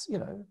that's,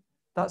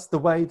 that's the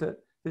way that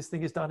this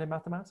thing is done in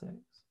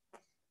mathematics.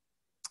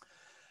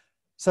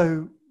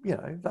 So,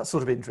 that's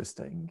sort of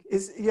interesting.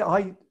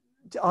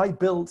 I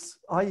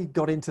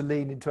got into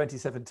Lean in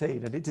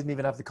 2017 and it didn't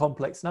even have the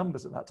complex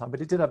numbers at that time, but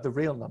it did have the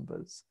real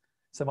numbers.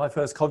 So my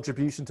first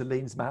contribution to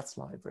Lean's maths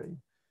library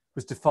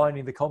was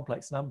defining the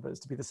complex numbers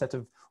to be the set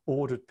of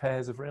ordered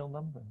pairs of real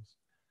numbers.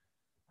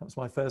 That was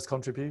my first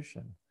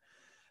contribution.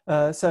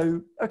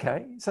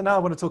 Okay, so now I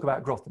want to talk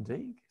about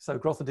Grothendieck. So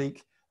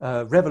Grothendieck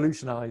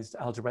revolutionized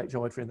algebraic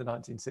geometry in the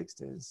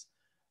 1960s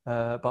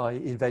by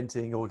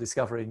inventing or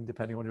discovering,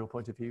 depending on your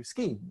point of view,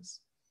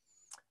 schemes.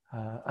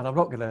 And I'm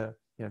not going to,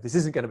 this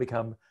isn't going to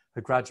become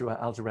a graduate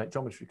algebraic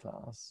geometry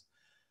class.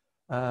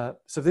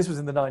 So this was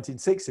in the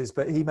 1960s,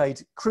 but he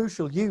made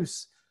crucial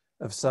use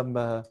of some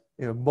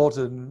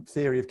modern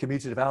theory of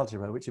commutative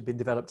algebra, which had been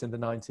developed in the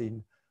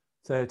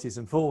 1930s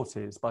and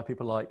 40s by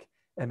people like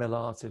Emil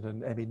Artin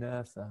and Emmy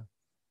Noether.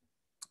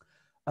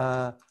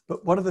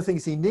 But one of the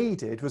things he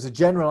needed was a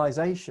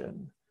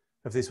generalization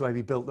of this way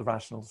we built the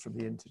rationals from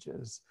the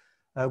integers.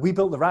 We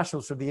built the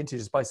rationals from the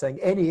integers by saying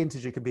any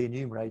integer can be a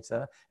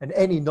numerator and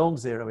any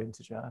non-zero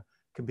integer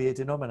can be a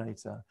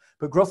denominator.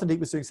 But Grothendieck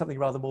was doing something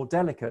rather more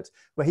delicate,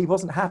 where he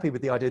wasn't happy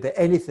with the idea that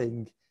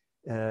anything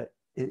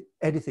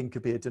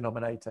could be a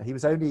denominator. He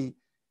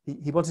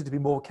wanted to be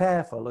more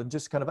careful and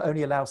just kind of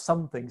only allow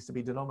some things to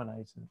be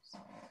denominators.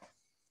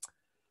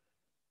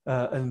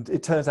 And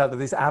it turns out that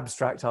this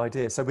abstract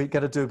idea, so we're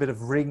going to do a bit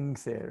of ring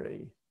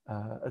theory,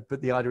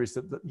 but the idea is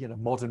that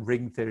modern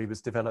ring theory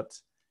was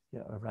developed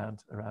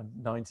around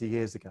 90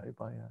 years ago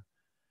by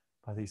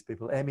these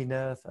people. Emmy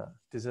Noether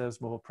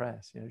deserves more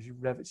press.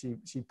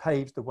 She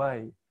paved the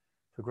way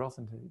for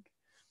Grothendieck.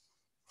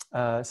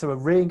 So a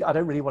ring, I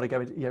don't really want to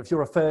go into, if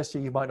you're a first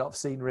year, you might not have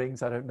seen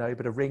rings, I don't know,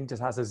 but a ring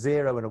just has a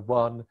 0 and a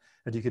 1,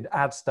 and you can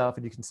add stuff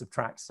and you can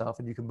subtract stuff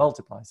and you can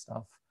multiply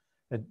stuff.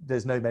 And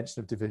there's no mention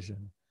of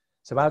division.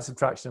 So add,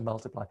 subtraction, and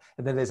multiply.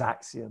 And then there's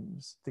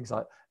axioms, things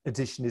like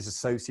addition is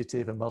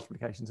associative and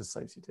multiplication is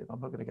associative. I'm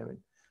not going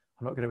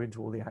to go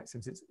into all the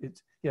axioms.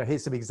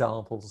 Here's some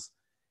examples.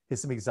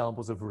 Here's some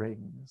examples of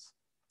rings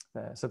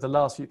there. So the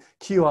last few,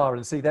 Q, R,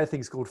 and C, they're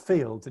things called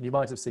fields, and you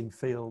might have seen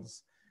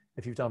fields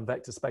if you've done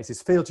vector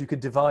spaces. Fields you can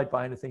divide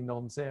by anything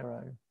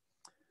non-zero.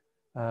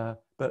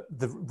 But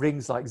the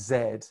rings like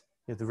Z,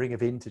 the ring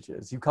of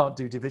integers, you can't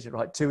do division,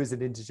 right? 2 is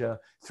an integer,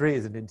 3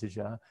 is an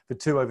integer, but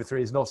 2 over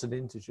 3 is not an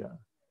integer.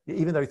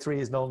 Even though 3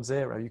 is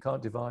non-zero, you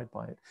can't divide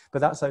by it. But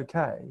that's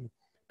okay,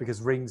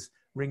 because rings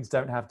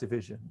don't have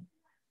division.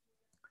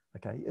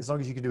 Okay, as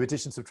long as you can do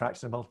addition,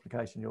 subtraction, and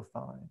multiplication, you're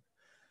fine.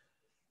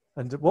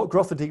 And what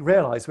Grothendieck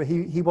realized, where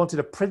he wanted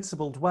a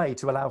principled way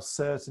to allow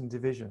certain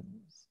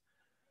divisions.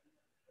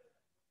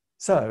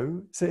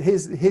 So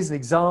here's an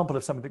example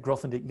of something that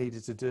Grothendieck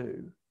needed to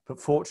do, but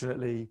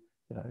fortunately,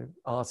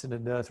 Artin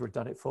and Noether had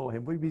done it for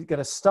him. We're going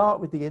to start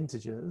with the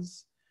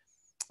integers,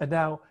 and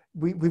now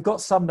we've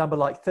got some number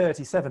like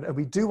 37, and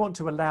we do want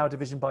to allow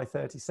division by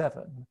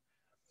 37,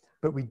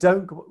 but we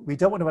don't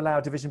want to allow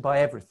division by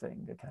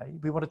everything. Okay,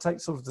 we want to take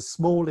sort of the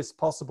smallest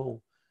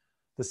possible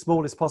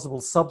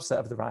subset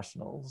of the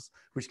rationals,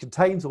 which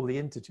contains all the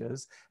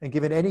integers, and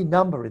given any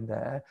number in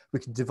there, we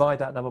can divide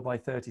that number by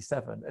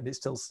 37 and it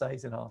still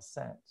stays in our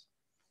set.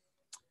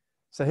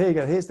 So here you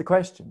go, here's the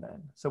question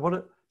then.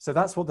 So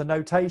that's what the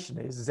notation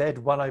is,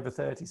 Z1 over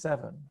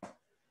 37.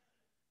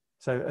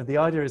 And the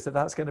idea is that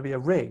that's going to be a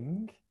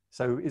ring,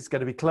 so it's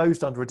going to be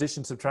closed under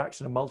addition,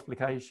 subtraction, and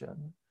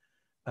multiplication,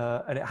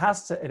 and it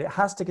has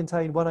to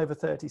contain 1 over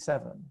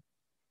 37.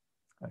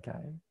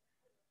 Okay.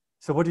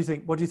 So what do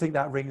you think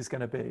that ring is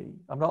going to be?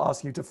 I'm not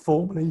asking you to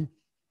formally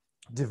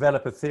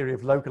develop a theory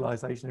of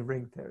localization in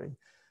ring theory.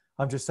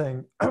 I'm just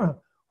saying,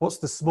 what's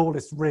the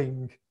smallest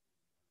ring?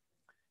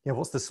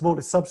 What's the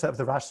smallest subset of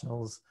the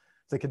rationals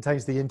that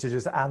contains the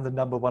integers and the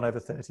number 1 over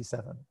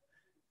 37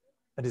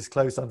 and is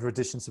closed under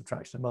addition,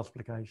 subtraction, and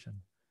multiplication?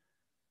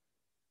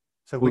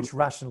 So which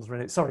rationals are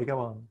in it? Sorry, go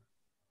on.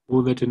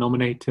 All the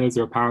denominators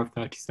are a power of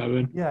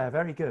 37. Yeah,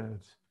 very good.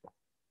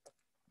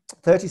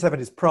 37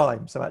 is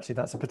prime, so actually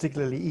that's a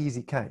particularly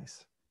easy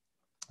case.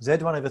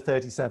 Z1 over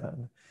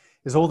 37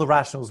 is all the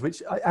rationals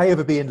which A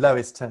over B in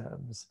lowest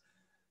terms,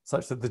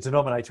 such that the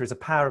denominator is a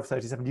power of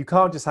 37. You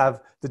can't just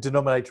have the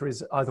denominator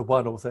is either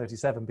 1 or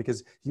 37,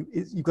 because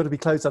you've got to be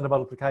closed under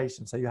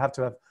multiplication, so you have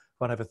to have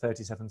 1 over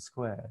 37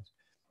 squared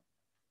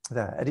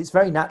there. And it's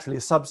very naturally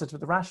a subset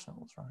of the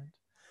rationals, right?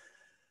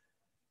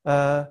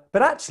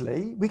 But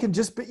actually, we can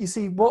just, you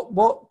see,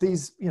 what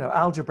these,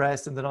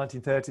 algebraists in the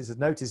 1930s have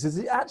noticed is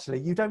that actually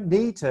you don't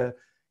need to,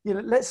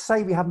 let's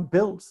say we haven't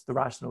built the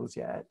rationals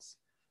yet,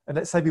 and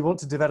let's say we want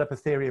to develop a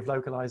theory of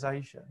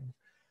localization,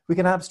 we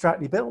can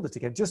abstractly build it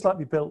again, just like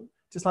we built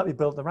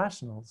the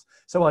rationals.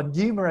 So our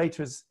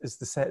numerator is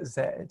the set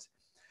Z,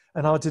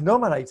 and our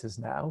denominators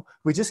now,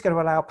 we're just going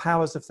to allow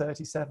powers of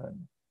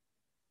 37.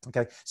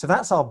 Okay, so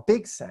that's our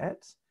big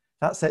set.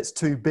 That set's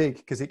too big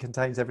because it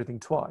contains everything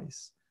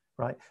twice.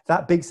 Right?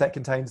 That big set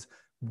contains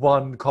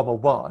 1,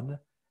 1,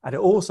 and it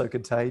also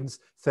contains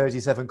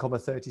 37,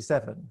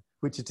 37,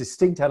 which are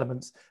distinct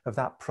elements of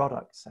that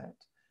product set.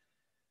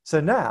 So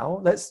now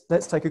let's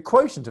take a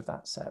quotient of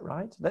that set,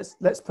 right?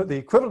 Let's put the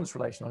equivalence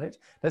relation on it.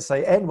 Let's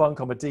say n1,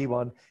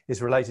 d1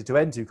 is related to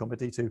n2,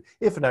 d2,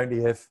 if and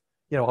only if,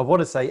 I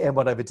want to say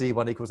n1 over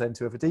d1 equals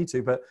n2 over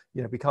d2, but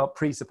we can't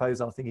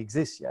presuppose our thing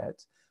exists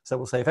yet. So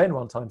we'll say if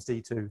n1 times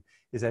d2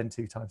 is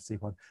n2 times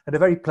d1. And a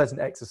very pleasant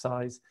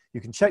exercise,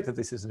 you can check that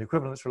this is an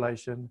equivalence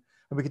relation,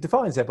 and we can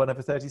define Z1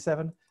 over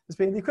 37 as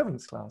being the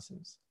equivalence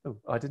classes. Oh,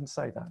 I didn't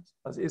say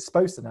that. It's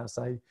supposed to now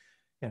say,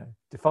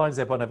 define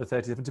Z1 over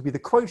 37 to be the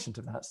quotient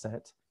of that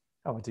set.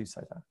 Oh, I do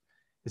say that.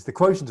 It's the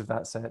quotient of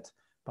that set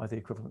by the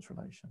equivalence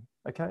relation.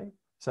 Okay,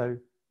 so,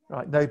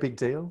 right, no big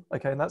deal.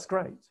 Okay, and that's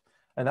great.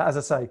 And as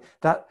I say,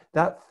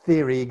 that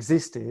theory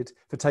existed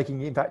for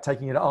taking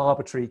an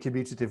arbitrary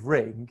commutative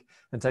ring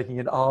and taking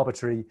an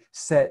arbitrary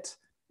set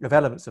of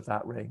elements of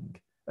that ring,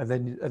 and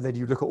then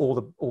you look at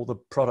all the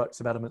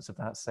products of elements of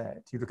that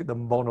set. You look at the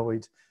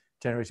monoid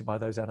generated by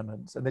those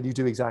elements, and then you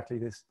do exactly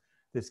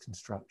this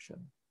construction.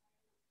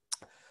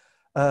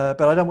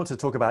 But I don't want to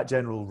talk about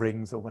general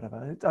rings or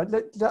whatever.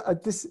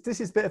 This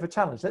is a bit of a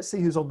challenge. Let's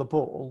see who's on the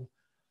ball.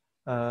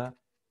 What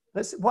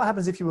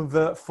happens if you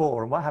invert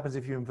 4, and what happens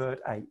if you invert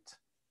 8?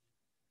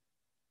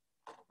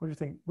 What do you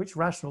think? Which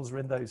rationals are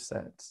in those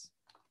sets?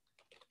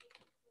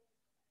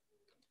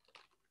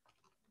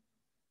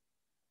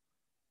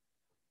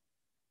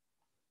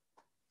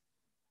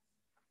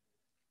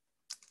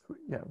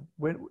 Yeah,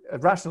 when a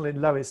rational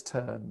in lowest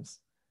terms,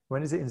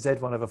 when is it in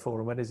Z1 over 4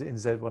 and when is it in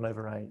Z1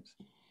 over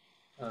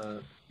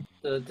 8?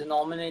 The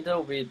denominator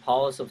will be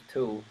powers of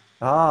 2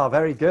 Ah,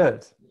 very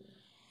good.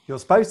 You're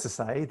supposed to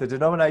say the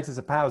denominators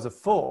are powers of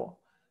 4,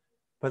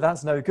 but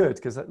that's no good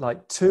because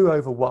like 2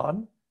 over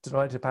 1,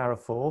 denominator power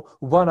of 4,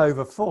 1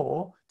 over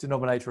 4,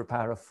 denominator of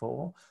power of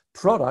 4.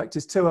 Product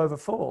is 2 over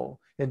 4.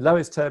 In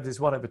lowest terms is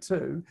 1 over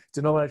 2.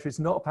 Denominator is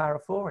not a power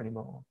of 4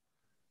 anymore.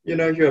 You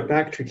know, you're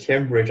back to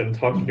Cambridge and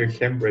talking to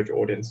Cambridge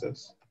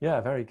audiences.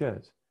 Yeah, very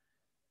good.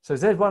 So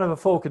Z1 over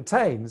 4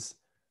 contains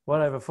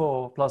 1 over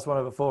 4 plus 1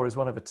 over 4 is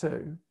 1 over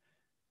 2.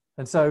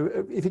 And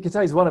so if it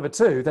contains 1 over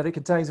 2, then it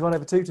contains 1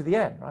 over 2 to the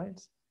n, right?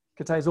 It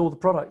contains all the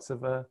products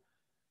of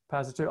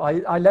powers of 2.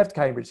 I left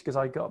Cambridge because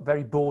I got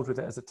very bored with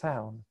it as a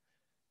town.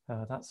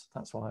 That's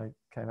why I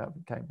came out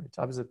from Cambridge.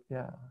 I was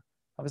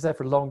there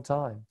for a long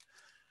time.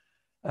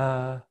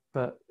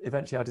 But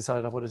eventually I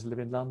decided I wanted to live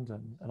in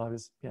London, and I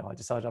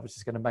decided I was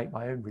just going to make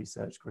my own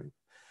research group.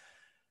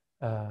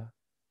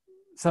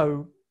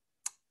 So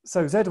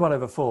Z1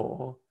 over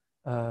 4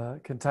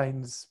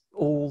 contains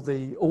all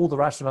the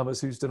rational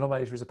numbers whose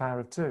denominator is a power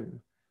of 2.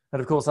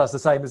 And of course, that's the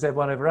same as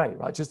Z1 over 8,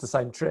 right? Just the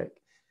same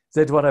trick.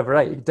 Z1 over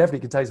 8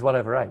 definitely contains 1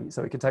 over 8,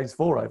 so it contains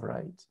 4 over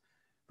 8,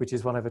 which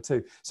is 1 over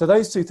 2. So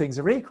those two things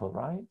are equal,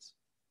 right?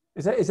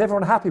 Is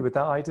everyone happy with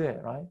that idea,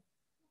 right?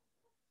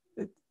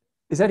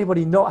 Is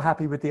anybody not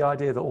happy with the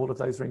idea that all of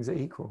those rings are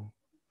equal?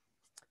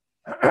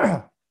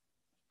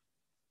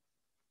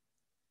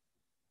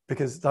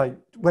 Because they're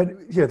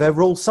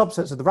all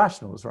subsets of the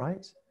rationals,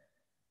 right?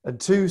 And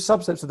two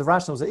subsets of the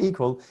rationals are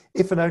equal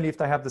if and only if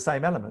they have the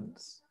same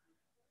elements.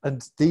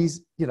 And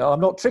these, I'm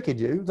not tricking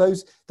you.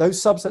 Those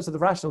subsets of the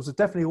rationals have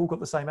definitely all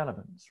got the same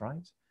elements,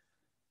 right?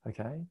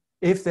 Okay,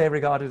 if they're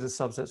regarded as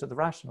subsets of the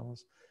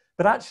rationals.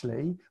 But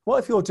actually, what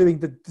if you're doing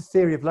the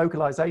theory of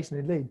localization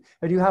in Lean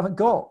and you haven't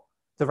got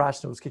the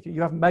rationals kicking?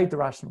 You haven't made the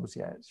rationals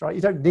yet, right?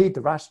 You don't need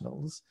the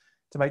rationals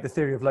to make the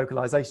theory of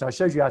localization. I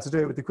showed you how to do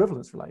it with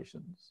equivalence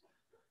relations.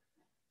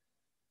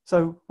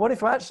 So what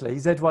if actually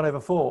Z1 over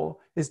 4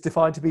 is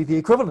defined to be the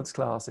equivalence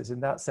classes in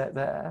that set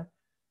there,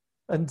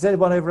 and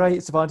Z1 over 8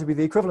 is defined to be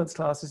the equivalence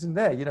classes in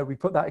there? We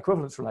put that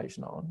equivalence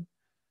relation on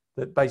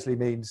that basically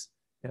means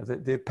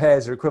that the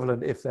pairs are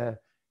equivalent if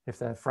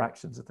their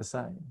fractions are the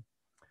same.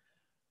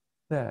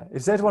 There,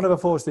 if Z1 over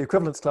 4 is the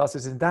equivalence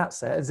classes in that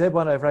set, and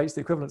Z1 over 8 is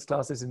the equivalence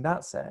classes in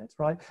that set,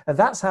 right? And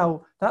that's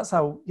how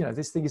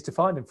this thing is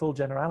defined in full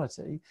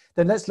generality.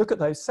 Then let's look at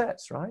those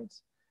sets, right?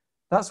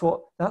 That's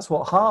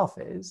what half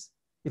is.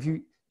 If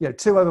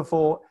 2 over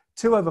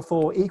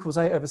 4 equals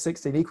 8 over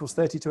 16 equals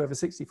 32 over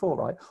 64,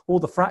 right? All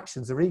the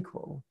fractions are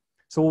equal,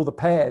 so all the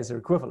pairs are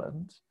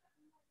equivalent,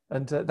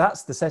 and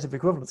that's the set of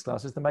equivalence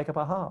classes that make up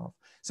a half.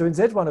 So in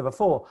Z1 over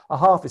 4, a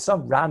half is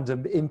some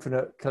random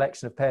infinite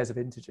collection of pairs of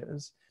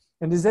integers.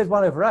 And in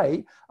Z1 over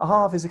 8, a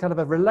half is a kind of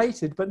a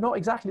related, but not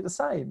exactly the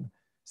same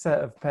set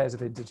of pairs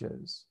of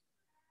integers.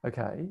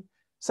 Okay,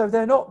 so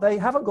they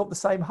haven't got the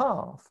same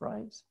half,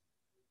 right?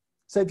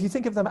 So if you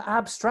think of them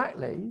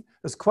abstractly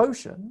as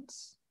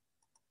quotients,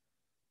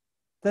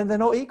 then they're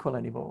not equal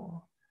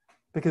anymore,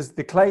 because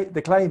the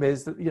claim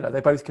is that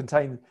they both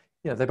contain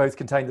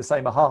the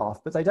same a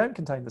half, but they don't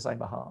contain the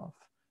same a half.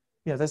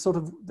 They're sort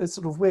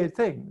of weird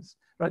things,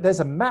 right? There's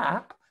a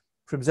map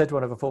from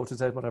Z1 over 4 to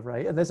Z1 over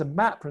 8, and there's a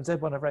map from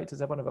Z1 over 8 to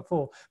Z1 over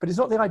 4, but it's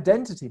not the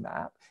identity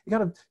map. It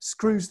kind of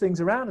screws things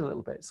around a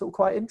little bit. It's sort of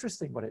quite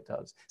interesting what it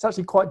does. It's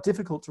actually quite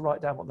difficult to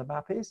write down what the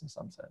map is in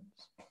some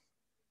sense.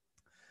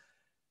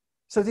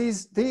 So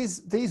these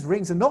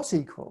rings are not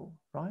equal,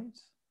 right?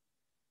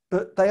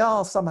 But they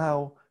are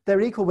somehow,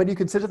 they're equal when you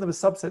consider them as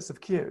subsets of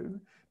Q,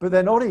 but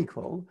they're not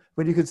equal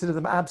when you consider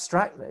them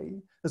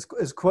abstractly as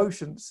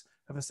quotients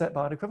of a set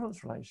by an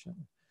equivalence relation.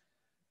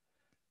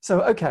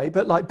 So, okay,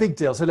 but like big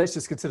deal. So let's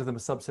just consider them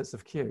as subsets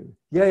of Q.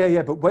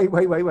 Yeah, but wait.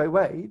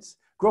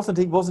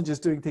 Grothendieck wasn't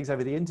just doing things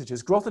over the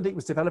integers. Grothendieck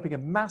was developing a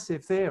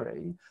massive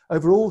theory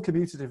over all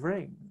commutative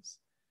rings.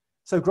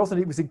 So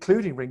Grothendieck was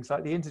including rings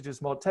like the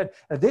integers mod 10.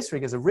 And this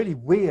ring is a really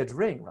weird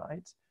ring,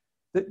 right?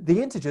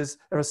 The integers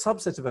are a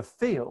subset of a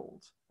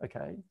field,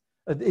 okay?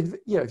 And if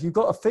you've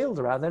got a field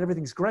around, then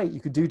everything's great.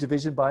 You can do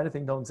division by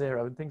anything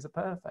non-zero and things are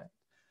perfect.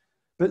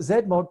 But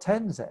Z mod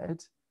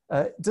 10Z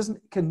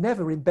can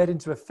never embed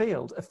into a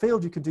field. A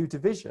field you can do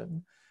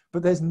division,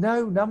 but there's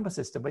no number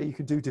system where you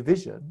can do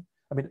division.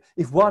 I mean,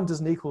 if 1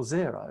 doesn't equal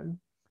 0,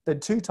 then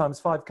 2 times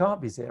 5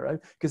 can't be 0,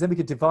 because then we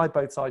could divide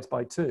both sides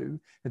by 2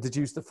 and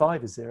deduce that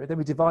 5 is 0. Then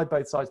we divide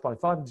both sides by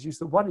 5 and deduce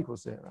that 1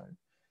 equals 0.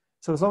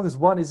 So as long as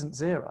 1 isn't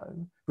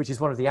 0, which is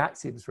one of the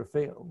axioms for a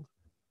field,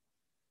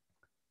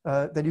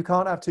 then you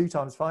can't have 2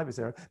 times 5 is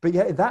 0. But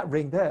yet in that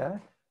ring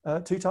there,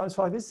 2 times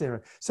 5 is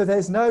 0. So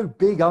there's no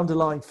big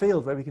underlying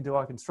field where we can do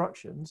our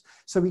constructions.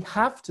 So we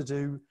have to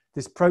do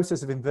this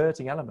process of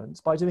inverting elements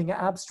by doing it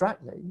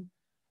abstractly,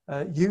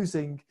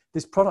 using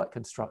this product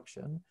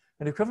construction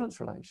and equivalence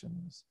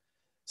relations.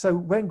 So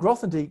when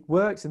Grothendieck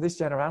works in this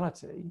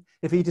generality,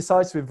 if he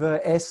decides to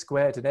invert S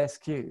squared and S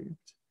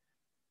cubed,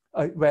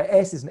 where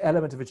S is an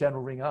element of a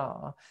general ring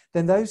R,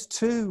 then those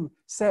two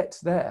sets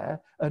there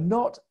are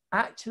not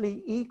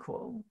actually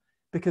equal,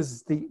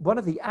 because one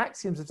of the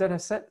axioms of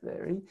ZF set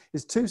theory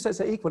is two sets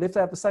are equal if they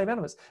have the same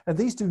elements. And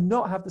these do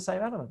not have the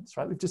same elements,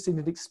 right? We've just seen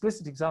an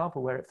explicit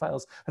example where it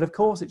fails. And of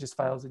course, it just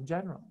fails in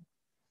general.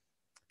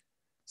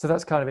 So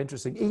that's kind of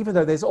interesting, even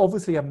though there's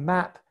obviously a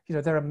map,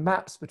 there are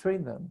maps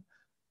between them,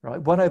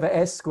 right? 1 over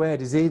s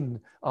squared is in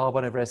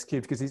R1 over s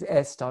cubed because it's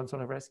s times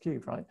 1 over s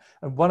cubed, right?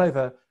 And 1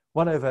 over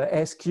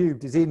s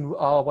cubed is in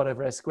R1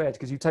 over s squared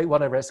because you take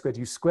 1 over s squared,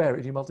 you square it,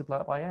 and you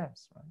multiply it by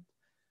s, right?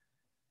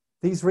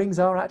 These rings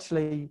are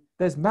actually,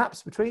 there's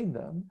maps between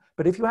them,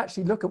 but if you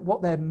actually look at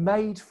what they're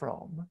made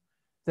from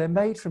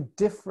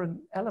different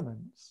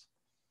elements.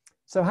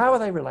 So how are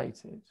they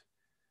related?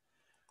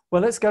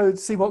 Well, let's go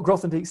see what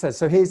Grothendieck says.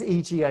 So here's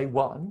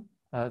EGA1.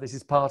 This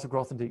is part of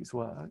Grothendieck's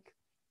work.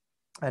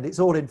 And it's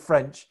all in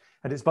French,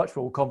 and it's much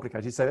more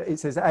complicated. So it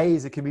says A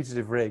is a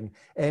commutative ring,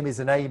 M is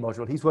an A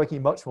module. He's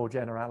working much more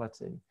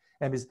generality.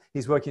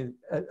 He's working,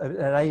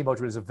 an A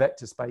module is a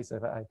vector space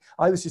over A.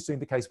 I was just doing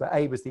the case where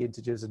A was the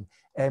integers and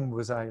M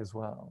was A as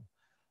well.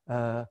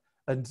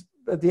 And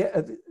at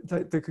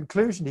the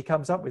conclusion he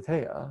comes up with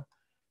here,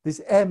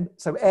 this M,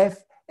 so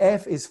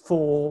F is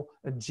 4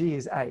 and G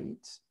is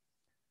 8.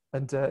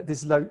 And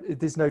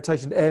this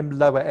notation M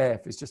lower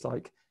F is just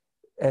like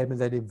M and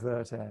then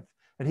invert F.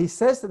 And he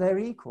says that they're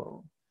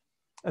equal.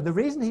 And the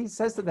reason he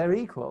says that they're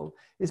equal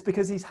is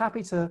because he's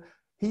happy to,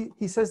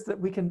 he says that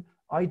we can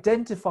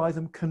identify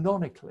them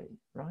canonically,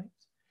 right?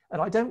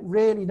 And I don't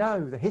really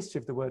know the history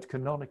of the word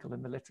canonical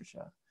in the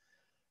literature.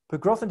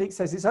 But Grothendieck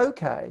says it's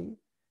okay,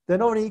 they're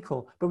not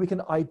equal, but we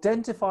can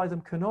identify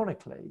them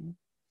canonically.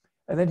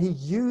 And then he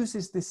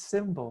uses this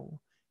symbol,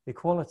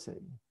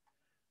 equality,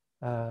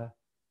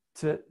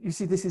 you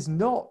see, this is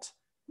not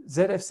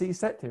ZFC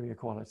set theory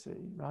equality,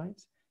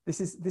 right? This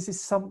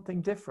is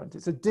something different.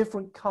 It's a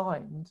different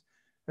kind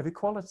of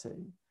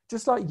equality.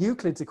 Just like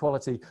Euclid's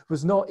equality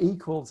was not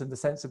equals in the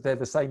sense of they're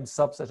the same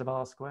subset of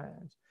R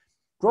squared.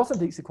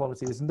 Grothendieck's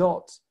equality is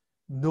not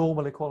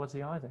normal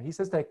equality either. He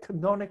says they're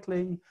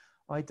canonically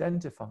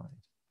identified.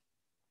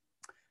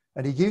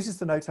 And he uses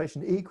the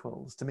notation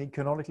equals to mean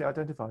canonically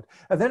identified.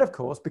 And then, of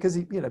course, because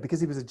he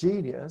was a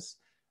genius,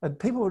 and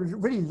people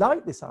really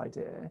liked this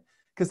idea,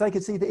 because they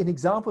could see that in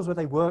examples where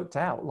they worked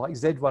out, like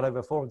Z1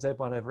 over 4 and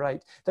Z1 over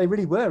 8, they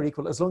really were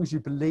equal as long as you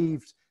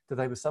believed that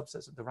they were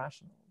subsets of the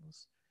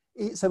rationals.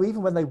 So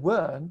even when they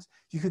weren't,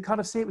 you could kind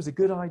of see it was a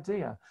good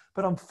idea.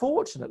 But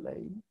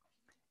unfortunately,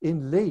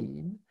 in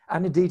Lean,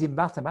 and indeed in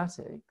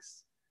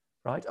mathematics,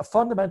 right, a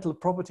fundamental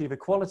property of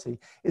equality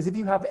is if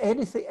you have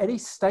any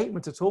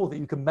statement at all that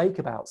you can make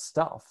about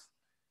stuff,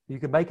 you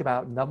can make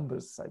about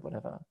numbers, say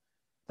whatever.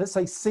 Let's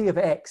say C of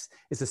X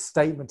is a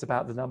statement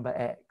about the number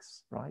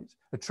X, right?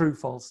 A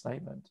true-false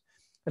statement.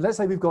 And let's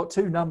say we've got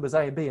two numbers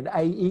A and B and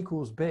A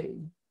equals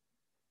B.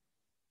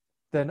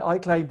 Then I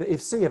claim that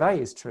if C of A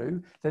is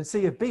true, then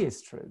C of B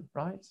is true,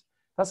 right?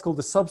 That's called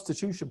the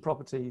substitution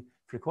property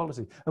for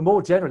equality. And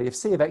more generally, if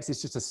C of X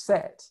is just a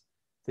set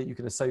that you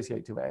can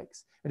associate to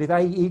X, and if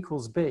A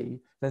equals B,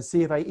 then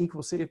C of A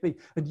equals C of B.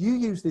 And you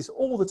use this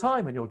all the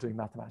time when you're doing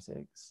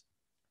mathematics.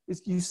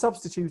 You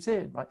substitute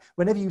in, right?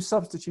 Whenever you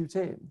substitute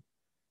in,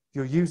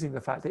 you're using the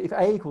fact that if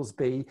A equals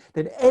B,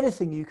 then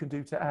anything you can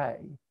do to A,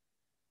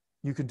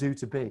 you can do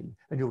to B,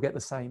 and you'll get the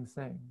same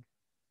thing,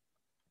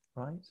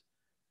 right?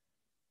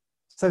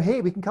 So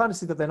here we can kind of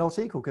see that they're not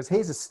equal, because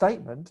here's a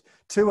statement,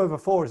 2 over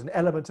 4 is an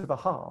element of a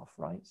half,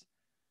 right?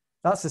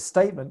 That's a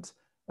statement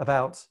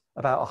about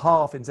a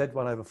half in Z1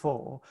 over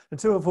 4, and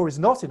 2 over 4 is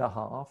not in a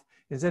half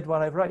in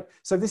Z1 over 8.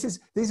 So these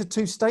are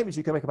two statements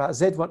you can make about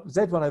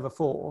Z1 over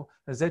 4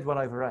 and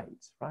Z1 over 8,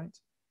 right?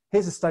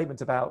 Here's a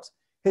statement about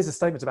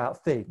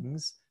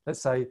things.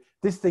 Let's say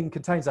this thing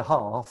contains a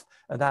half,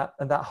 and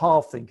that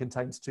half thing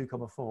contains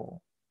 2,4.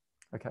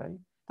 Okay,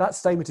 that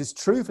statement is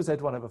true for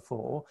Z1 over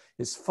 4.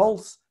 It's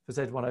false for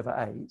Z1 over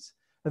 8,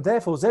 and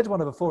therefore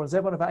Z1 over 4 and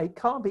Z1 over 8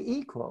 can't be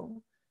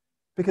equal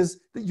because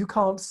you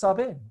can't sub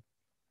in.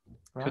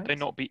 Right? Could they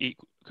not be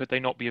equal? Could they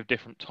not be of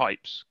different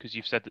types? Because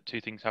you've said that two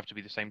things have to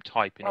be the same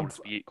type in order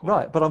to be equal.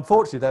 Right, but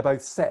unfortunately they're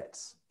both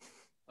sets.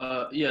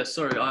 Yeah,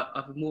 sorry, I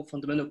have a more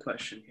fundamental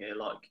question here.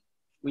 Like,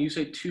 when you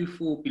say 2,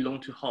 4 belong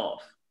to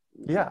half,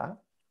 yeah,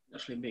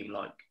 actually mean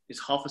like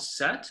is half a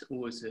set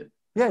or is it?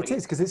 Yeah, it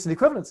is, because it's an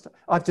equivalence.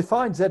 I've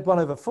defined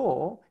Z1 over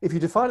 4. If you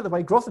define it the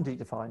way Grothendieck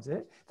defines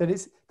it, then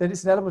it's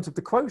an element of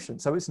the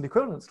quotient, so it's an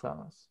equivalence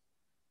class.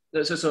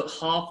 So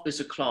half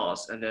is a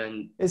class, and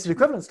then it's an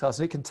equivalence class,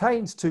 and it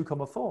contains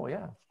 2,4.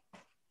 Yeah,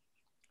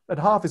 and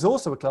half is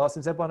also a class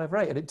in Z1 over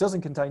 8, and it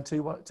doesn't contain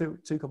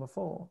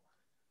 2,4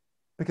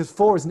 because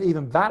 4 isn't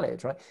even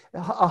valid, right?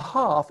 A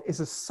half is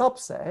a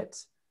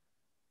subset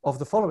of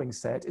the following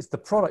set. It's the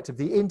product of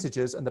the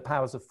integers and the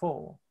powers of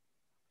 4.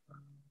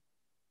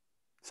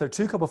 So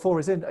 2,4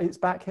 is it's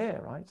back here,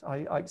 right?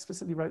 I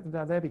explicitly wrote them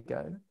down. There we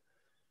go.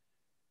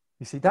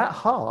 You see that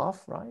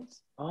half, right?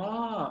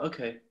 Ah,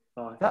 okay.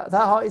 Fine. That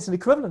half is an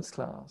equivalence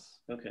class.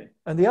 Okay.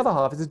 And the other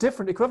half is a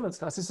different equivalence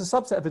class. It's a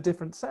subset of a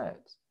different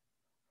set.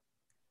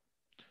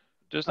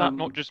 Does that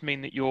not just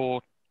mean that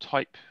your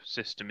type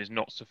system is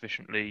not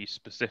sufficiently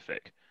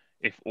specific?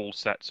 if all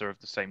sets are of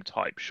the same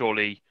type?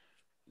 Surely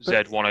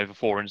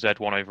Z1/4 and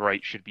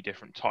Z1/8 should be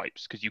different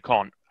types, because you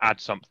can't add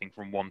something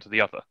from one to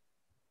the other.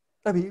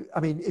 I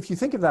mean, if you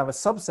think of them as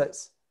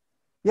subsets,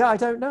 yeah, I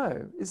don't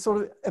know. It's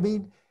sort of, I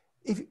mean,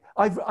 if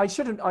I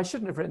shouldn't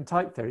have written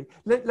type theory.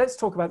 Let's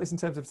talk about this in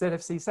terms of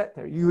ZFC set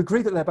theory. You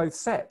agree that they're both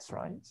sets,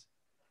 right?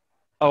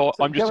 Oh,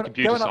 So I'm just a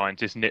computer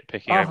scientist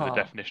nitpicking over the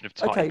definition of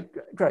type. Okay,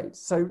 great.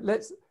 So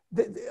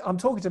I'm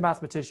talking to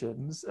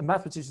mathematicians, and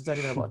mathematicians don't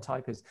even know what a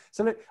type is.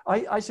 So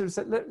I should have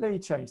said, let me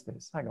change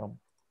this. Hang on.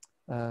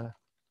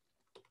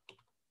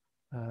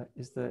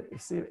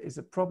 Is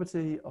a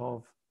property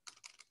of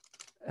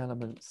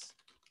elements,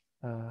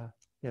 of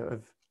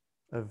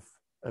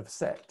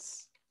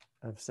sets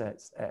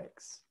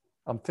X.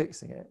 I'm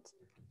fixing it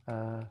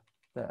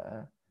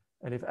there.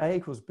 And if A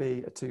equals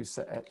B are two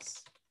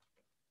sets,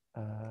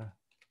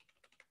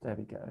 there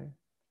we go.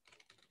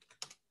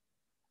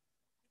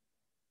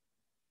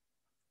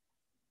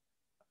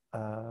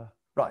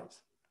 Right,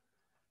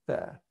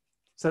 there.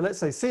 So let's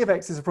say C of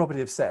X is a property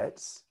of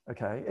sets,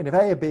 okay? And if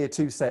A and B are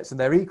two sets and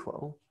they're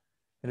equal,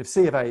 and if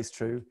C of A is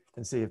true,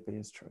 then C of B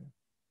is true,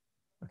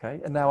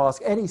 okay? And now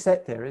ask any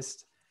set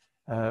theorist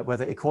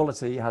whether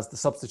equality has the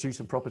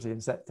substitution property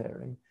in set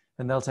theory,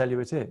 and they'll tell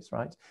you it is,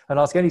 right? And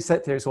ask any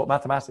set theorist what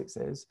mathematics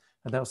is,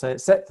 and they'll say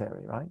it's set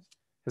theory, right?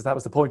 Because that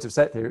was the point of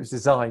set theory. It was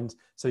designed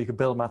so you could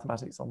build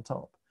mathematics on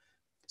top.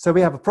 So we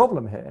have a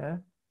problem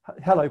here.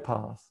 Hello,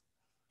 Path.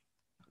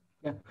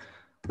 Yeah.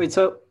 Wait,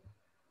 so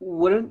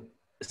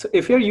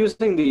if you're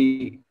using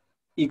the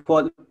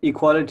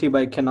equality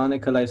by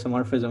canonical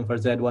isomorphism for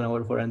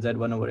Z1/4 and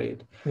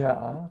Z1/8,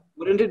 yeah,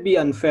 wouldn't it be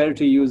unfair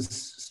to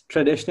use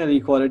traditional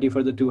equality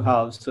for the two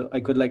halves? So I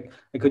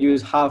could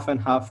use half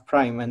and half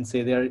prime and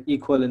say they're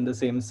equal in the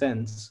same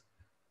sense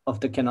of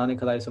the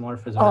canonical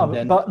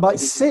isomorphism. But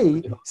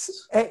C,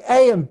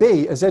 A and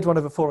B are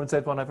Z1/4 and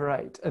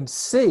Z1/8, and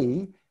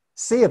C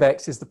of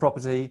X is the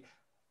property.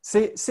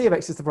 C of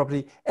X is the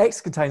property. X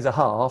contains a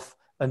half,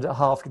 and a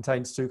half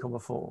contains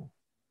 2,4.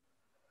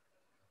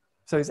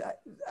 So it's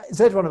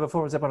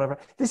Z1/4 and Z1/8.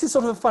 This is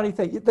sort of a funny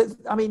thing.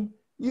 I mean,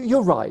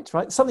 you're right?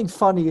 Something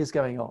funny is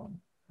going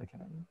on.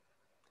 Okay.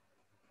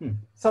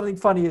 Something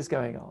funny is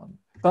going on.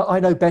 But I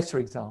know better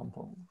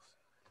examples.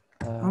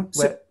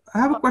 So I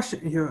have a question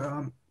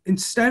here.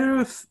 Instead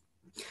of,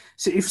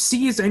 so if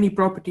C is any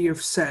property of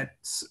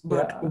sets,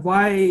 but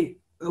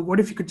what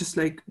if you could just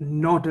like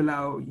not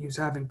allow use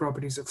having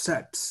properties of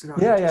sets?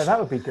 That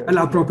would be good.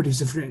 Allow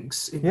properties of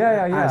rings.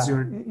 As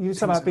you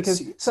somehow,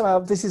 because somehow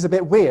this is a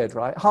bit weird,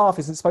 right? Half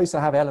isn't supposed to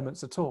have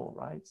elements at all,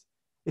 right?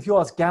 If you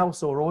ask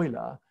Gauss or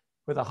Euler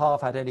whether half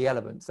had any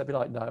elements, they'd be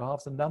like, no,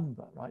 half's a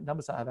number, right?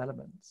 Numbers don't have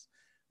elements.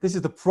 This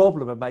is the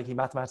problem of making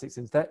mathematics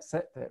in set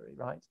theory,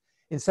 right?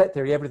 In set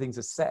theory, everything's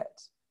a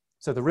set.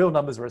 So the real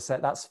numbers are a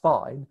set, that's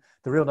fine.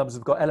 The real numbers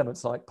have got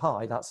elements like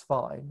pi, that's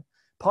fine.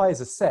 Pi is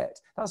a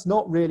set, that's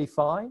not really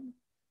fine.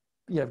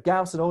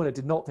 Gauss and Euler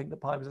did not think that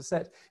pi was a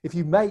set. If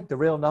you make the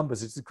real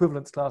numbers its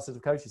equivalence classes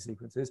of Cauchy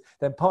sequences,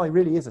 then pi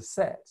really is a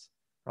set,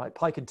 right?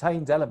 Pi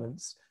contains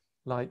elements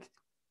like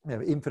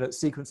infinite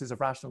sequences of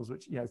rationals,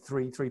 which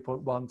 3,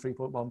 3.1,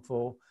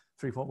 3.14,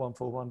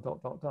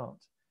 3.141, ...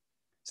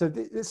 So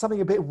there's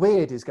something a bit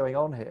weird is going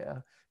on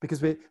here,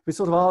 because we're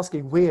sort of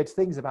asking weird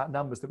things about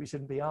numbers that we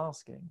shouldn't be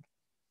asking.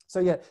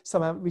 So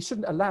somehow we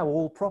shouldn't allow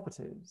all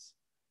properties,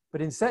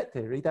 but in set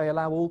theory, they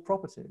allow all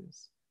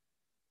properties.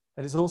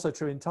 And it's also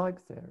true in type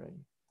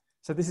theory.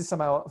 So this is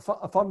somehow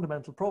a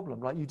fundamental problem,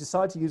 right? You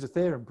decide to use a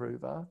theorem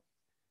prover,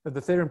 and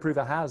the theorem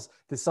prover has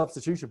this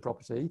substitution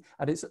property,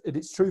 and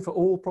it's true for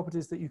all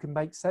properties that you can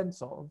make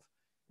sense of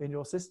in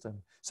your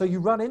system. So you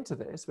run into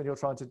this when you're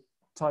trying to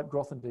type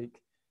Grothendieck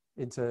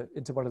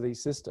into one of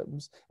these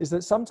systems, is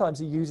that sometimes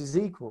he uses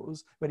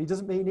equals when he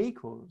doesn't mean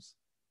equals.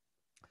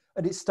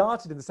 And it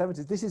started in the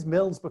 70s. This is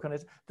Mill's book on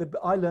it.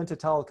 I learned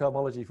Étale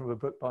cohomology from a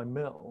book by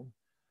Mill.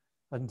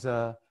 And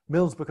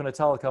Mill's book on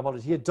Étale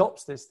cohomology, he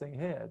adopts this thing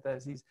here.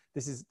 This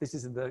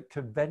is in the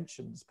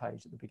conventions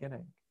page at the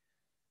beginning.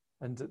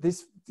 And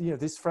this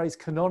phrase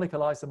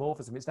canonical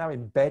isomorphism is now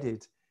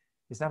embedded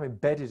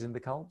in the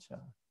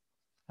culture.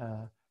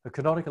 A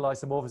canonical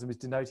isomorphism is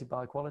denoted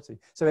by equality.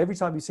 So every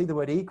time you see the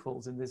word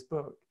equals in this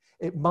book,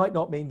 it might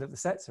not mean that the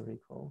sets are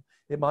equal.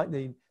 It might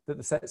mean that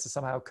the sets are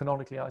somehow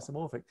canonically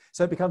isomorphic.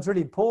 So it becomes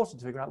really important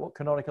to figure out what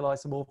canonical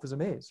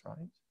isomorphism is, right?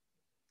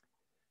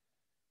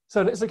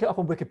 So let's look it up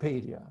on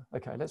Wikipedia.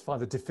 Okay, let's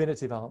find the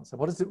definitive answer.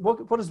 What does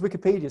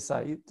Wikipedia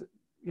say?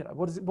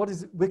 What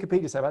does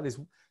Wikipedia say about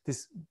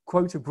this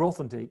quote of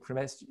Grothendieck from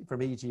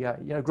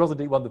EGA?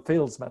 Grothendieck won the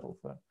Fields Medal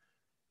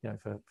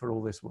for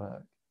all this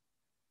work.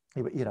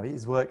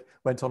 His work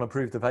went on and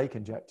proved the Weck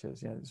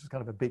conjectures. This was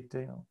kind of a big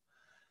deal.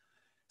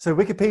 So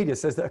Wikipedia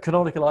says that a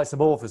canonical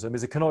isomorphism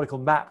is a canonical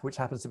map which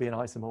happens to be an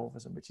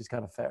isomorphism, which is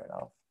kind of fair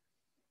enough.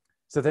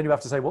 So then you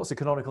have to say, what's a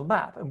canonical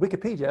map? And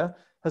Wikipedia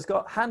has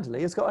got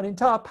an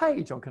entire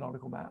page on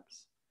canonical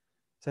maps.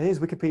 So here's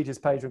Wikipedia's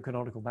page on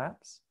canonical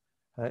maps.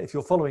 If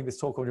you're following this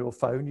talk on your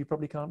phone, you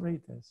probably can't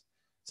read this.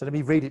 So let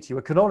me read it to you.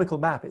 A canonical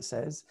map, it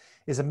says,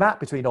 is a map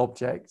between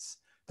objects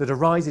that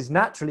arises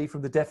naturally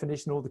from the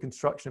definition or the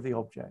construction of the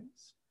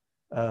objects.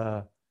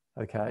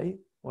 Okay,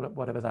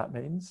 whatever that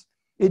means.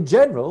 In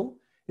general,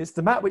 it's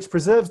the map which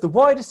preserves the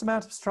widest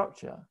amount of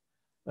structure.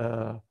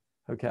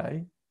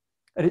 Okay,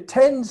 and it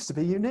tends to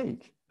be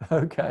unique.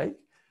 Okay,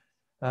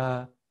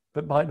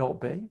 but might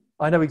not be.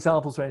 I know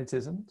examples when it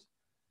isn't.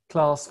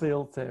 Class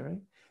field theory.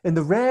 In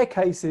the rare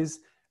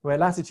cases where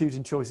latitude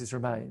in choices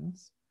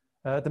remains,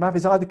 the map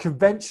is either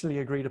conventionally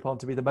agreed upon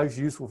to be the most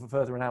useful for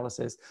further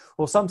analysis,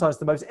 or sometimes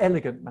the most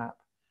elegant map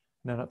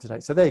known up to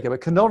date. So there you go. A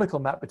canonical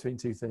map between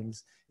two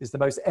things is the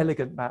most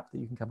elegant map that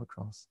you can come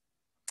across.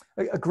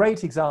 A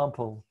great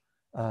example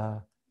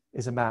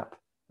is a map.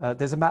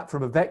 There's a map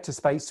from a vector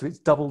space to its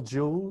double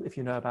dual, if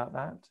you know about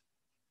that.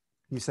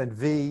 You send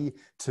v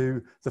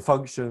to the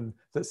function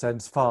that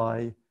sends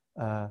phi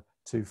to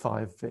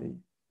 5v.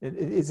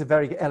 It's a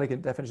very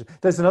elegant definition.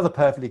 There's another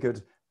perfectly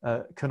good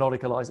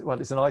canonical, well,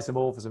 it's an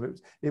isomorphism.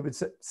 It would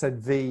send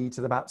v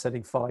to the map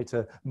sending phi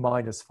to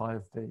minus phi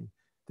of v.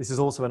 This is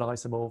also an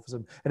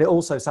isomorphism, and it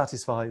also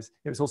satisfies,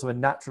 it's also a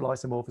natural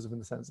isomorphism in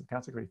the sense of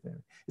category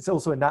theory. It's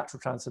also a natural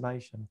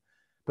transformation,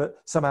 but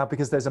somehow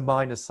because there's a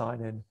minus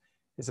sign in,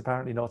 it's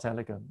apparently not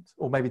elegant,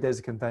 or maybe there's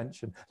a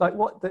convention. Like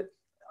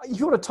if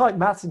you want to type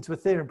maths into a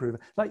theorem prover,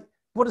 like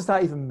what does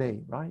that even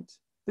mean, right?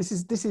 This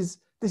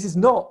is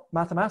not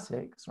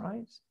mathematics,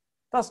 right?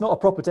 That's not a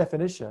proper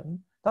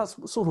definition. That's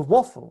sort of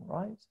waffle,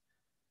 right?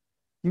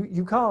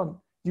 You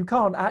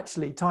can't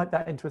actually type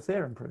that into a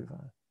theorem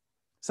prover.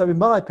 So in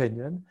my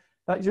opinion,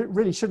 that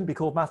really shouldn't be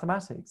called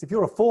mathematics. If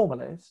you're a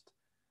formalist,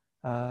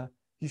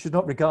 you should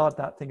not regard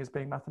that thing as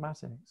being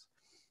mathematics.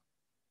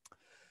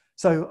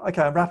 So,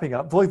 okay, I'm wrapping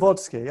up.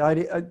 Voevodsky,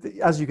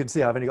 as you can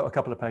see, I've only got a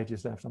couple of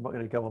pages left. I'm not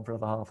going to go on for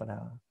another half an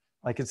hour.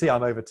 I can see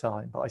I'm over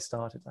time, but I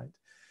started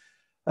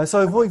late.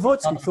 So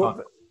Voevodsky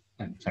thought...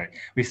 Sorry,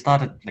 we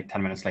started like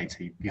 10 minutes late, so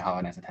you have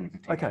an answer 10 to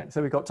 15 Okay, minutes.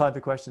 so we've got time for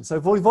questions. So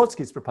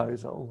Voevodsky's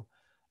proposal,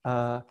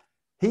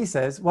 he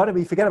says, why don't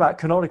we forget about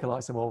canonical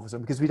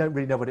isomorphism, because we don't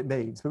really know what it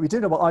means, but we do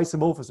know what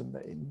isomorphism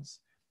means.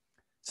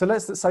 So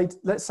let's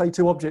say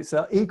two objects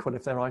are equal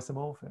if they're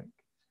isomorphic.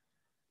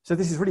 So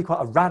this is really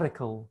quite a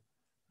radical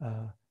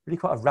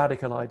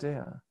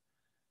idea.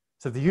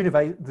 So the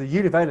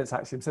univalence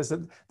axiom says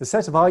that the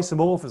set of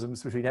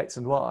isomorphisms between x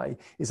and y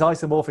is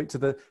isomorphic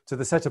to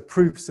the set of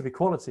proofs of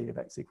equality of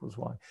x equals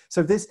y.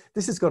 So this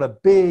has got a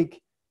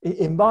big,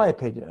 in my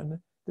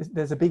opinion,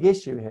 there's a big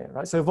issue here,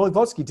 right? So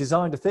Voevodsky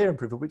designed a theorem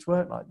prover which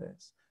weren't like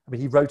this. I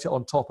mean, he wrote it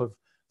on top of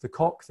the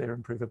Koch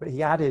theorem prover, but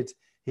he added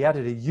a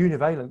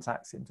univalence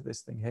axiom to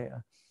this thing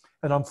here.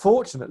 And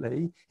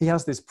unfortunately, he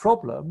has this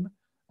problem.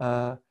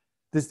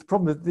 This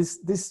problem that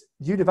this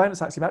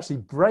univalence axiom actually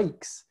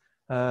breaks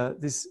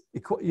this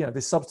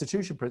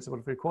substitution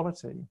principle for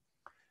equality.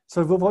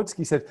 So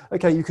Voevodsky said,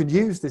 okay, you can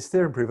use this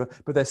theorem prover,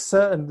 but there's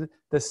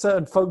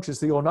certain functions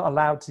that you're not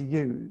allowed to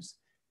use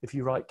if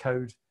you write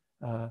code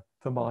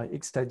for my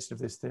extension of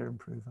this theorem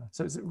prover.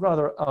 So it's a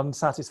rather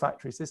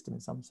unsatisfactory system in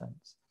some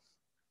sense.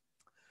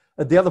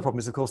 And the other problem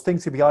is, of course,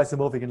 things can be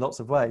isomorphic in lots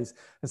of ways.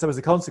 And so as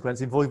a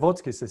consequence, in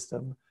Voevodsky's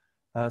system,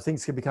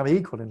 things can become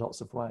equal in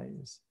lots of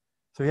ways.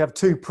 So you have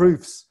two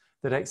proofs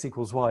that x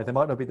equals y. They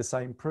might not be the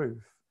same proof.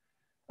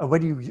 And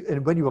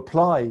when you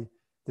apply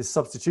this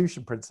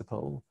substitution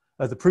principle,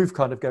 the proof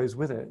kind of goes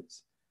with it.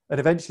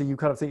 And eventually you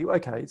kind of think,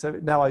 okay, so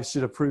now I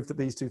should have proved that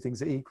these two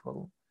things are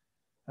equal.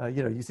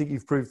 You think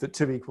you've proved that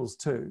 2 equals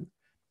 2.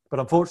 But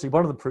unfortunately,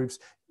 one of the proofs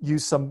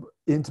used some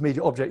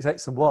intermediate objects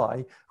x and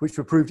y, which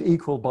were proved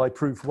equal by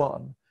proof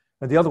 1.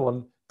 And the other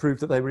one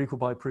proved that they were equal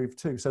by proof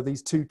 2. So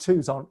these two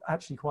 2's aren't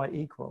actually quite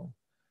equal.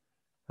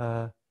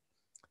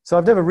 So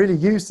I've never really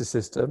used the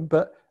system,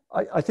 but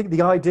I think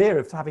the idea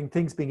of having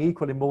things being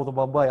equal in more than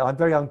one way, I'm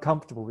very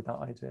uncomfortable with that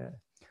idea.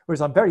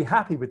 Whereas I'm very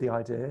happy with the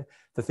idea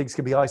that things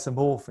can be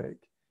isomorphic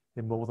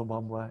in more than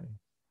one way.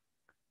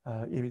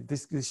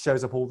 This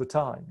shows up all the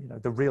time.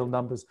 The real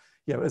numbers,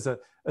 as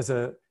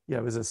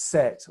a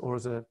set or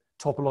as a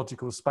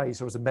topological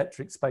space or as a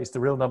metric space, the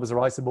real numbers are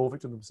isomorphic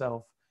to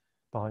themselves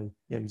by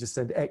you just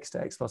send x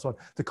to x plus 1.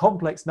 The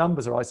complex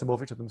numbers are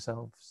isomorphic to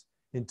themselves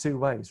in two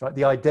ways, right?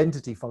 The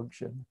identity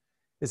function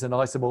is an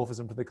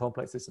isomorphism to the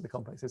complexes of the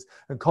complexes,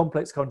 and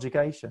complex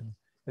conjugation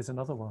is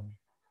another one.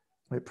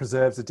 It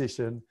preserves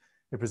addition,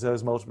 it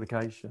preserves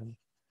multiplication.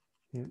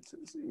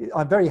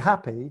 I'm very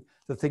happy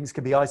that things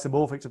can be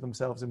isomorphic to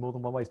themselves in more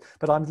than one way,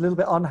 but I'm a little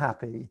bit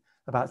unhappy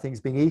about things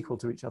being equal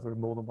to each other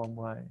in more than one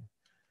way.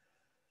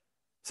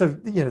 So,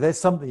 there's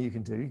something you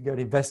can do. You can go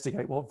and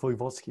investigate what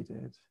Voevodsky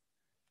did.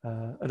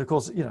 And of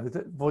course,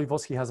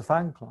 Voevodsky has a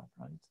fan club,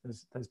 right?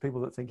 There's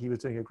people that think he was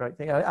doing a great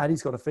thing, and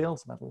he's got a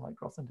Fields Medal like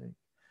Grothendieck.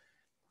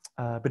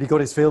 But he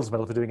got his Fields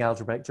Medal for doing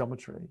algebraic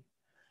geometry,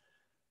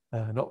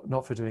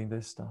 not for doing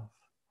this stuff.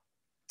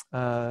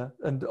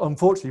 And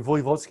unfortunately,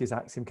 Voevodsky's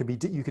axiom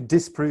you can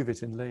disprove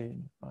it in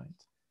Lean, right?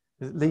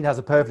 Lean has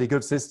a perfectly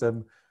good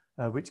system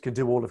which can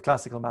do all of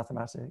classical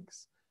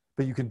mathematics,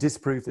 but you can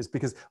disprove this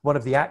because one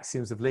of the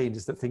axioms of Lean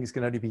is that things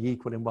can only be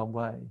equal in one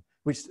way,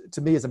 which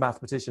to me as a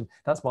mathematician,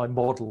 that's my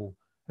model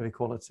of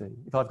equality.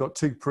 If I've got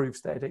two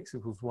proofs that x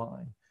equals y,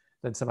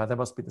 then somehow there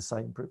must be the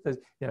same proof. There's,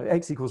 you know,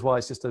 x equals y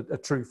is just a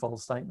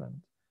true-false statement.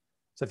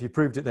 So if you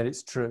proved it, then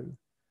it's true.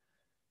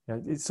 You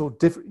know, it's sort of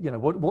different. You know,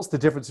 what's the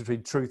difference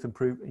between truth and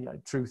proof? You know,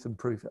 truth and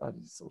proof.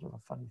 It's sort of a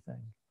funny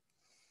thing.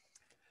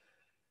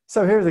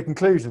 So here are the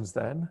conclusions.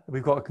 Then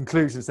we've got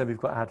conclusions. Then we've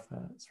got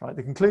adverts. Right.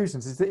 The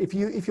conclusions is that if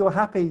you're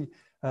happy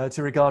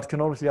to regard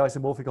canonically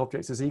isomorphic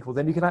objects as equal,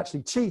 then you can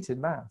actually cheat in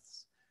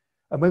maths.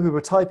 And when we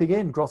were typing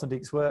in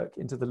Grothendieck's work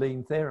into the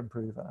Lean theorem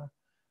prover,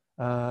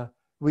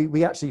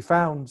 we actually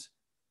found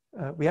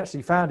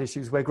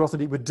issues where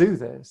Grothendieck would do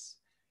this.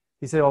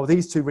 He said, "Oh,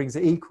 these two rings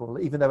are equal,"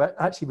 even though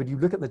actually, when you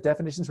look at the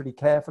definitions really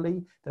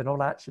carefully, they're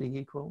not actually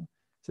equal.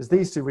 He says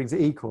these two rings are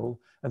equal,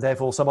 and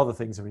therefore some other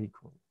things are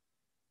equal.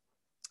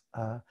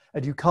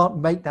 And you can't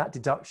make that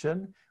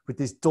deduction with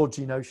this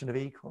dodgy notion of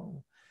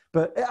equal.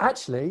 But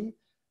actually,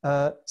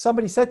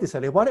 somebody said this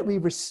earlier. Why don't we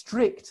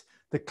restrict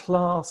the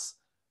class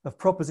of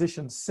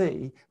proposition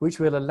C, which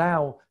will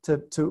allow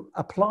to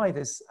apply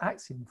this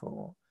axiom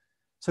for?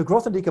 So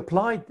Grothendieck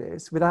applied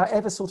this without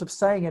ever sort of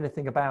saying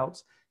anything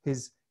about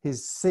his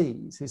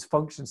C's, his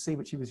function C,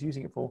 which he was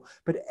using it for.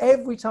 But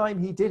every time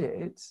he did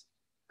it,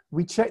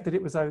 we checked that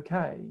it was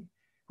okay.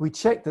 We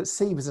checked that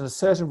C was in a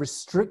certain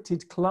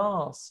restricted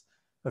class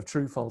of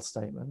true-false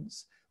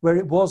statements, where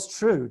it was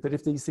true that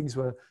if these things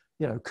were,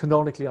 you know,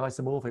 canonically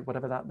isomorphic,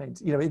 whatever that meant.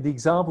 You know, in the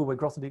example where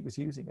Grothendieck was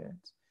using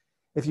it,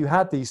 if you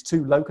had these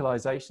two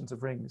localizations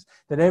of rings,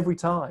 then every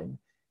time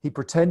he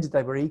pretended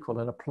they were equal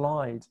and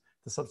applied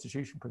the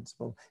substitution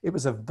principle, it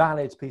was a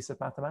valid piece of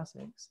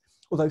mathematics.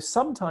 Although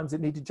sometimes it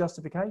needed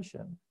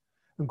justification.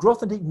 And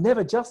Grothendieck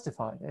never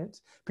justified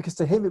it because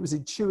to him it was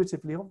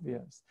intuitively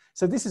obvious.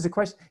 So this is a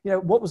question, you know,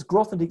 what was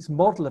Grothendieck's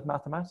model of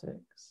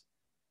mathematics?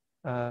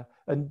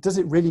 And does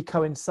it really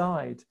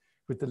coincide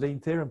with the Lean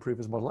theorem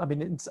prover's model? I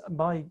mean,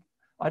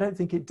 I don't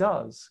think it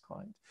does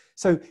quite.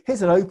 So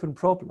here's an open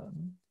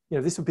problem. You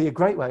know, this would be a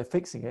great way of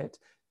fixing it.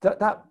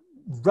 That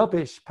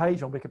rubbish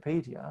page on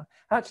Wikipedia,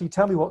 actually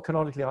tell me what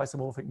canonically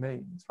isomorphic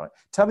means, right?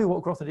 Tell me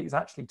what Grothendieck is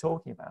actually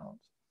talking about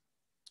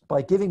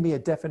by giving me a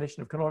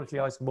definition of canonically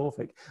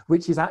isomorphic,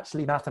 which is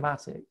actually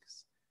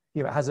mathematics.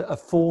 You know, it has a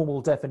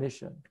formal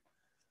definition.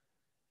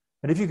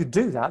 And if you could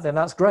do that, then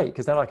that's great,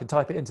 because then I can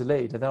type it into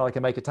Lead, and then I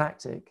can make a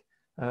tactic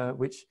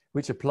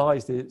which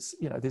applies this,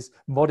 you know, this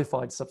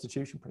modified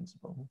substitution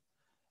principle.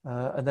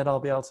 And then I'll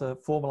be able to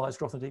formalize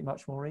Grothendieck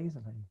much more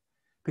easily.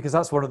 Because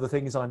that's one of the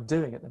things I'm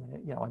doing at the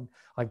minute. You know,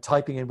 I'm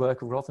typing in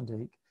work of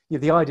Grothendieck. You know,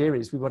 the idea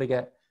is we want to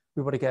get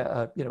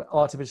you know,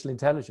 artificial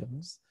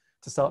intelligence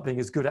to start being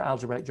as good at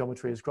algebraic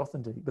geometry as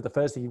Grothendieck. But the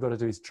first thing you've got to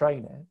do is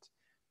train it.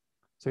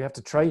 So you have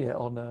to train it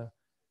on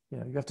you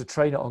know, you have to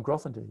train it on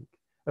Grothendieck.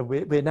 And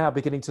we're now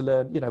beginning to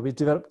learn. You know, we've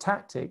developed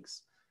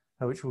tactics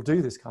which will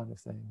do this kind of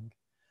thing.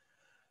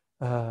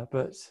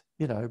 But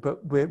you know,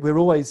 but we're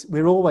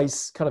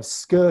always kind of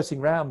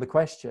skirting around the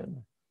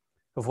question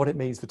of what it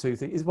means for two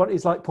things.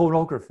 It's like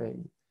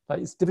pornography. Like,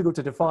 it's difficult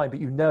to define,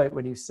 but you know it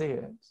when you see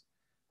it,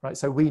 right?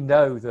 So we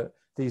know that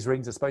these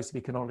rings are supposed to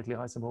be canonically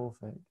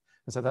isomorphic,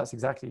 and so that's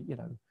exactly, you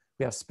know,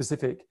 we have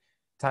specific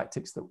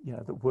tactics that, you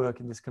know, that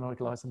work in this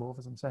canonical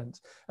isomorphism sense.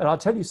 And I'll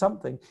tell you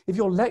something: if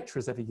your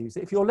lecturers ever use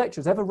it, if your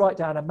lecturers ever write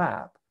down a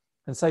map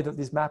and say that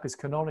this map is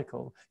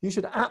canonical, you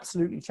should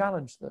absolutely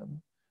challenge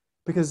them,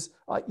 because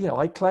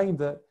I claim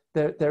that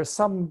there are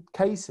some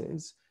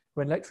cases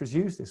when lecturers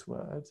use this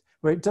word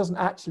where it doesn't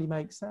actually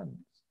make sense.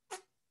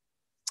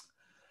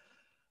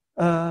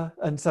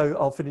 And so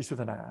I'll finish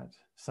with an ad.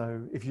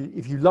 So if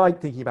you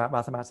like thinking about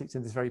mathematics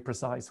in this very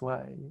precise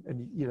way,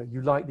 and you know,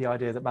 you like the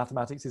idea that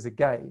mathematics is a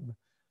game,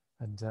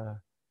 and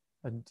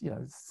you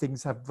know,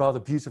 things have rather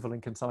beautiful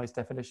and concise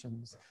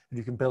definitions, and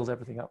you can build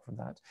everything up from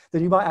that,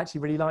 then you might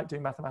actually really like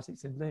doing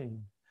mathematics in Lean.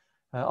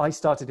 I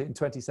started it in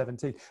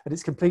 2017, and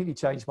it's completely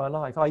changed my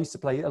life. I used to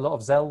play a lot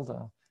of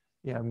Zelda,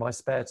 you know, in my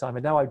spare time,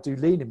 and now I do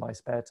Lean in my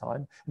spare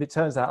time, and it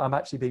turns out I'm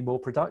actually being more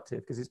productive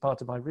because it's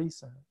part of my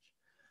research.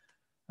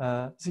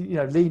 So, you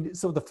know, Lean,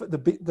 sort of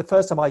the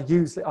first time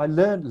I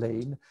learned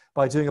Lean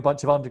by doing a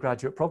bunch of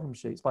undergraduate problem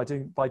sheets, by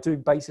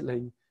doing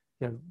basically,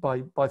 you know,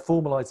 by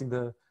formalizing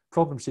the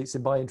problem sheets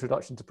in my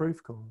introduction to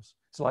proof course.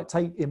 So like,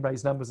 take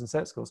in-raised numbers and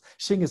set scores.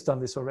 Xing has done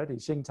this already.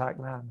 Xing Tak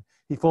Lam.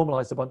 He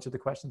formalized a bunch of the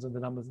questions and the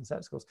numbers and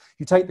set scores.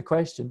 You take the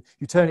question,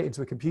 you turn it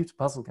into a computer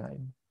puzzle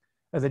game,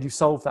 and then you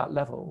solve that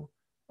level.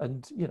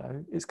 And, you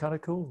know, it's kind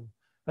of cool.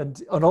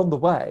 And on the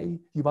way,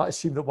 you might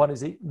assume that 1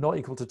 is not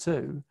equal to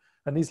 2.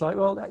 And he's like,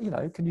 well, you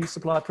know, can you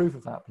supply a proof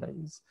of that,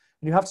 please?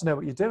 And you have to know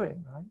what you're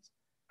doing, right?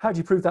 How do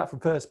you prove that from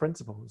first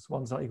principles?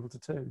 1's not equal to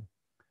 2. I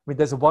mean,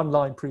 there's a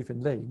one-line proof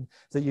in Lean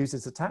that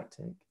uses a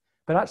tactic.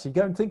 But actually,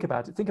 go and think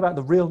about it. Think about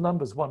the real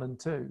numbers 1 and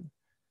 2.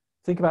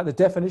 Think about the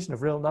definition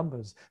of real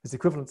numbers as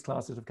equivalence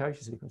classes of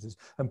Cauchy sequences,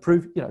 and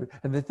prove, you know,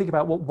 and then think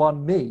about what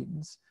 1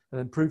 means, and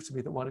then prove to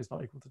me that 1 is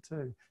not equal to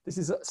 2. This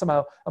is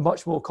somehow a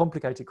much more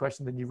complicated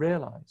question than you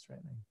realize,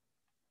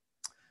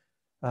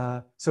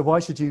 really. So why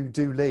should you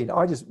do Lean?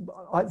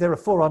 There are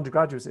 4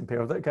 undergraduates in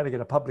Imperial that are going to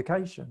get a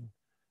publication.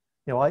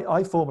 You know,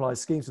 I formalize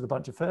schemes with a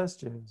bunch of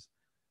first years,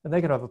 and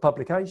they're going to have a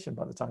publication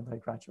by the time they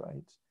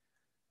graduate.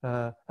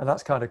 and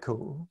that's kind of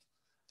cool.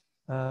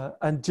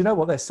 And do you know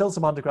what? There's still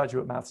some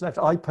undergraduate maths left.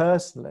 I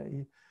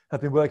personally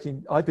have been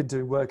working, I've been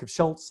doing work of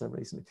Scholze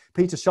recently.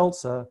 Peter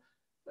Scholze,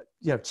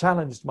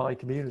 challenged my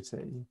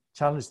community,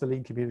 challenged the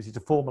lean community to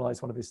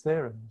formalize one of his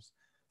theorems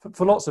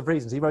for lots of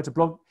reasons. He wrote a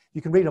blog,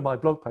 you can read on my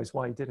blog post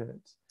why he did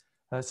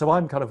it. So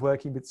I'm kind of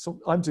working with,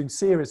 I'm doing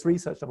serious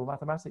research level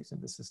mathematics in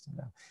this system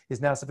now.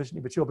 It's now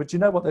sufficiently mature. But you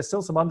know what? There's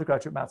still some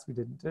undergraduate maths we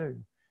didn't do.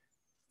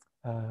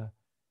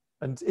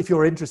 And if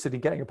you're interested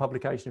in getting a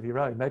publication of your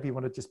own, maybe you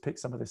want to just pick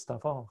some of this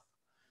stuff off.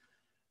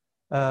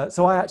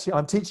 So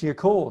I'm teaching a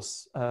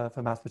course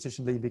for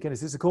mathematician lean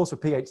beginners. It's a course for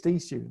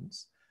PhD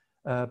students,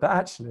 but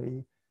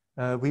actually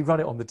we run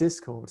it on the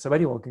Discord, so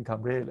anyone can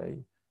come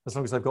really, as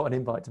long as they've got an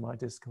invite to my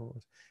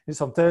Discord.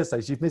 It's on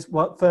Thursdays. You've missed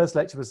what first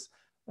lecture was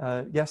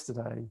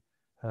yesterday.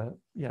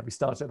 We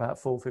started at about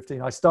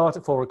 4:15. I start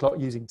at 4 o'clock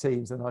using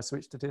Teams, and I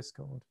switch to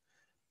Discord.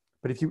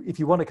 But if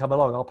you want to come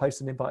along, I'll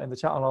post an invite in the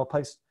chat, and I'll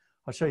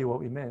show you what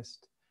we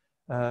missed.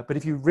 But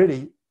if you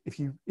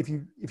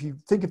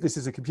think of this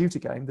as a computer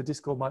game, the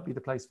Discord might be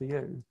the place for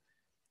you.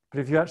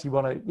 But if you actually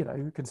want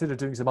to, consider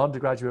doing some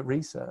undergraduate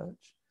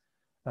research,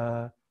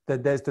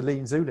 then there's the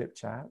Lean Zulip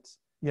chat.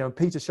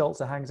 Peter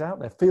Scholze hangs out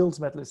there, Fields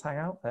medalists hang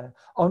out there,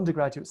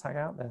 undergraduates hang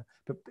out there,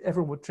 but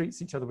everyone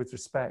treats each other with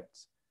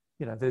respect.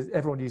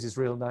 Everyone uses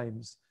real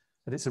names,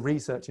 and it's a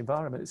research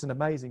environment. It's an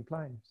amazing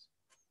place.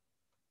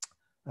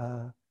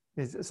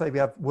 Say we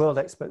have world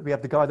expert, we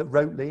have the guy that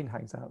wrote Lean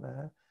hangs out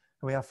there,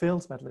 and we have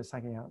Fields medalists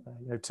hanging out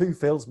there. 2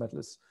 Fields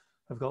medalists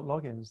have got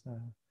logins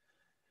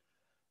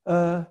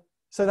there.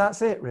 So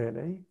that's it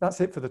really.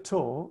 That's it for the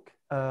talk.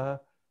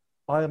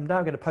 I am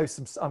now going to post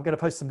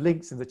some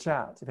links in the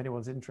chat if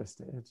anyone's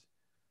interested.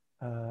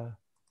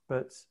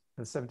 But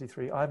there's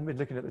 73. I haven't been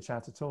looking at the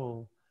chat at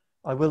all.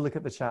 I will look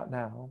at the chat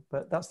now,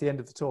 but that's the end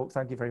of the talk.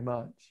 Thank you very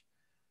much.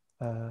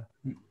 If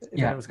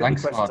anyone's got any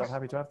questions, I'm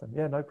happy to have them.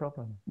 Yeah, no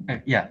problem.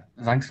 Yeah,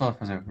 thanks a lot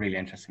for a really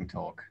interesting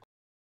talk.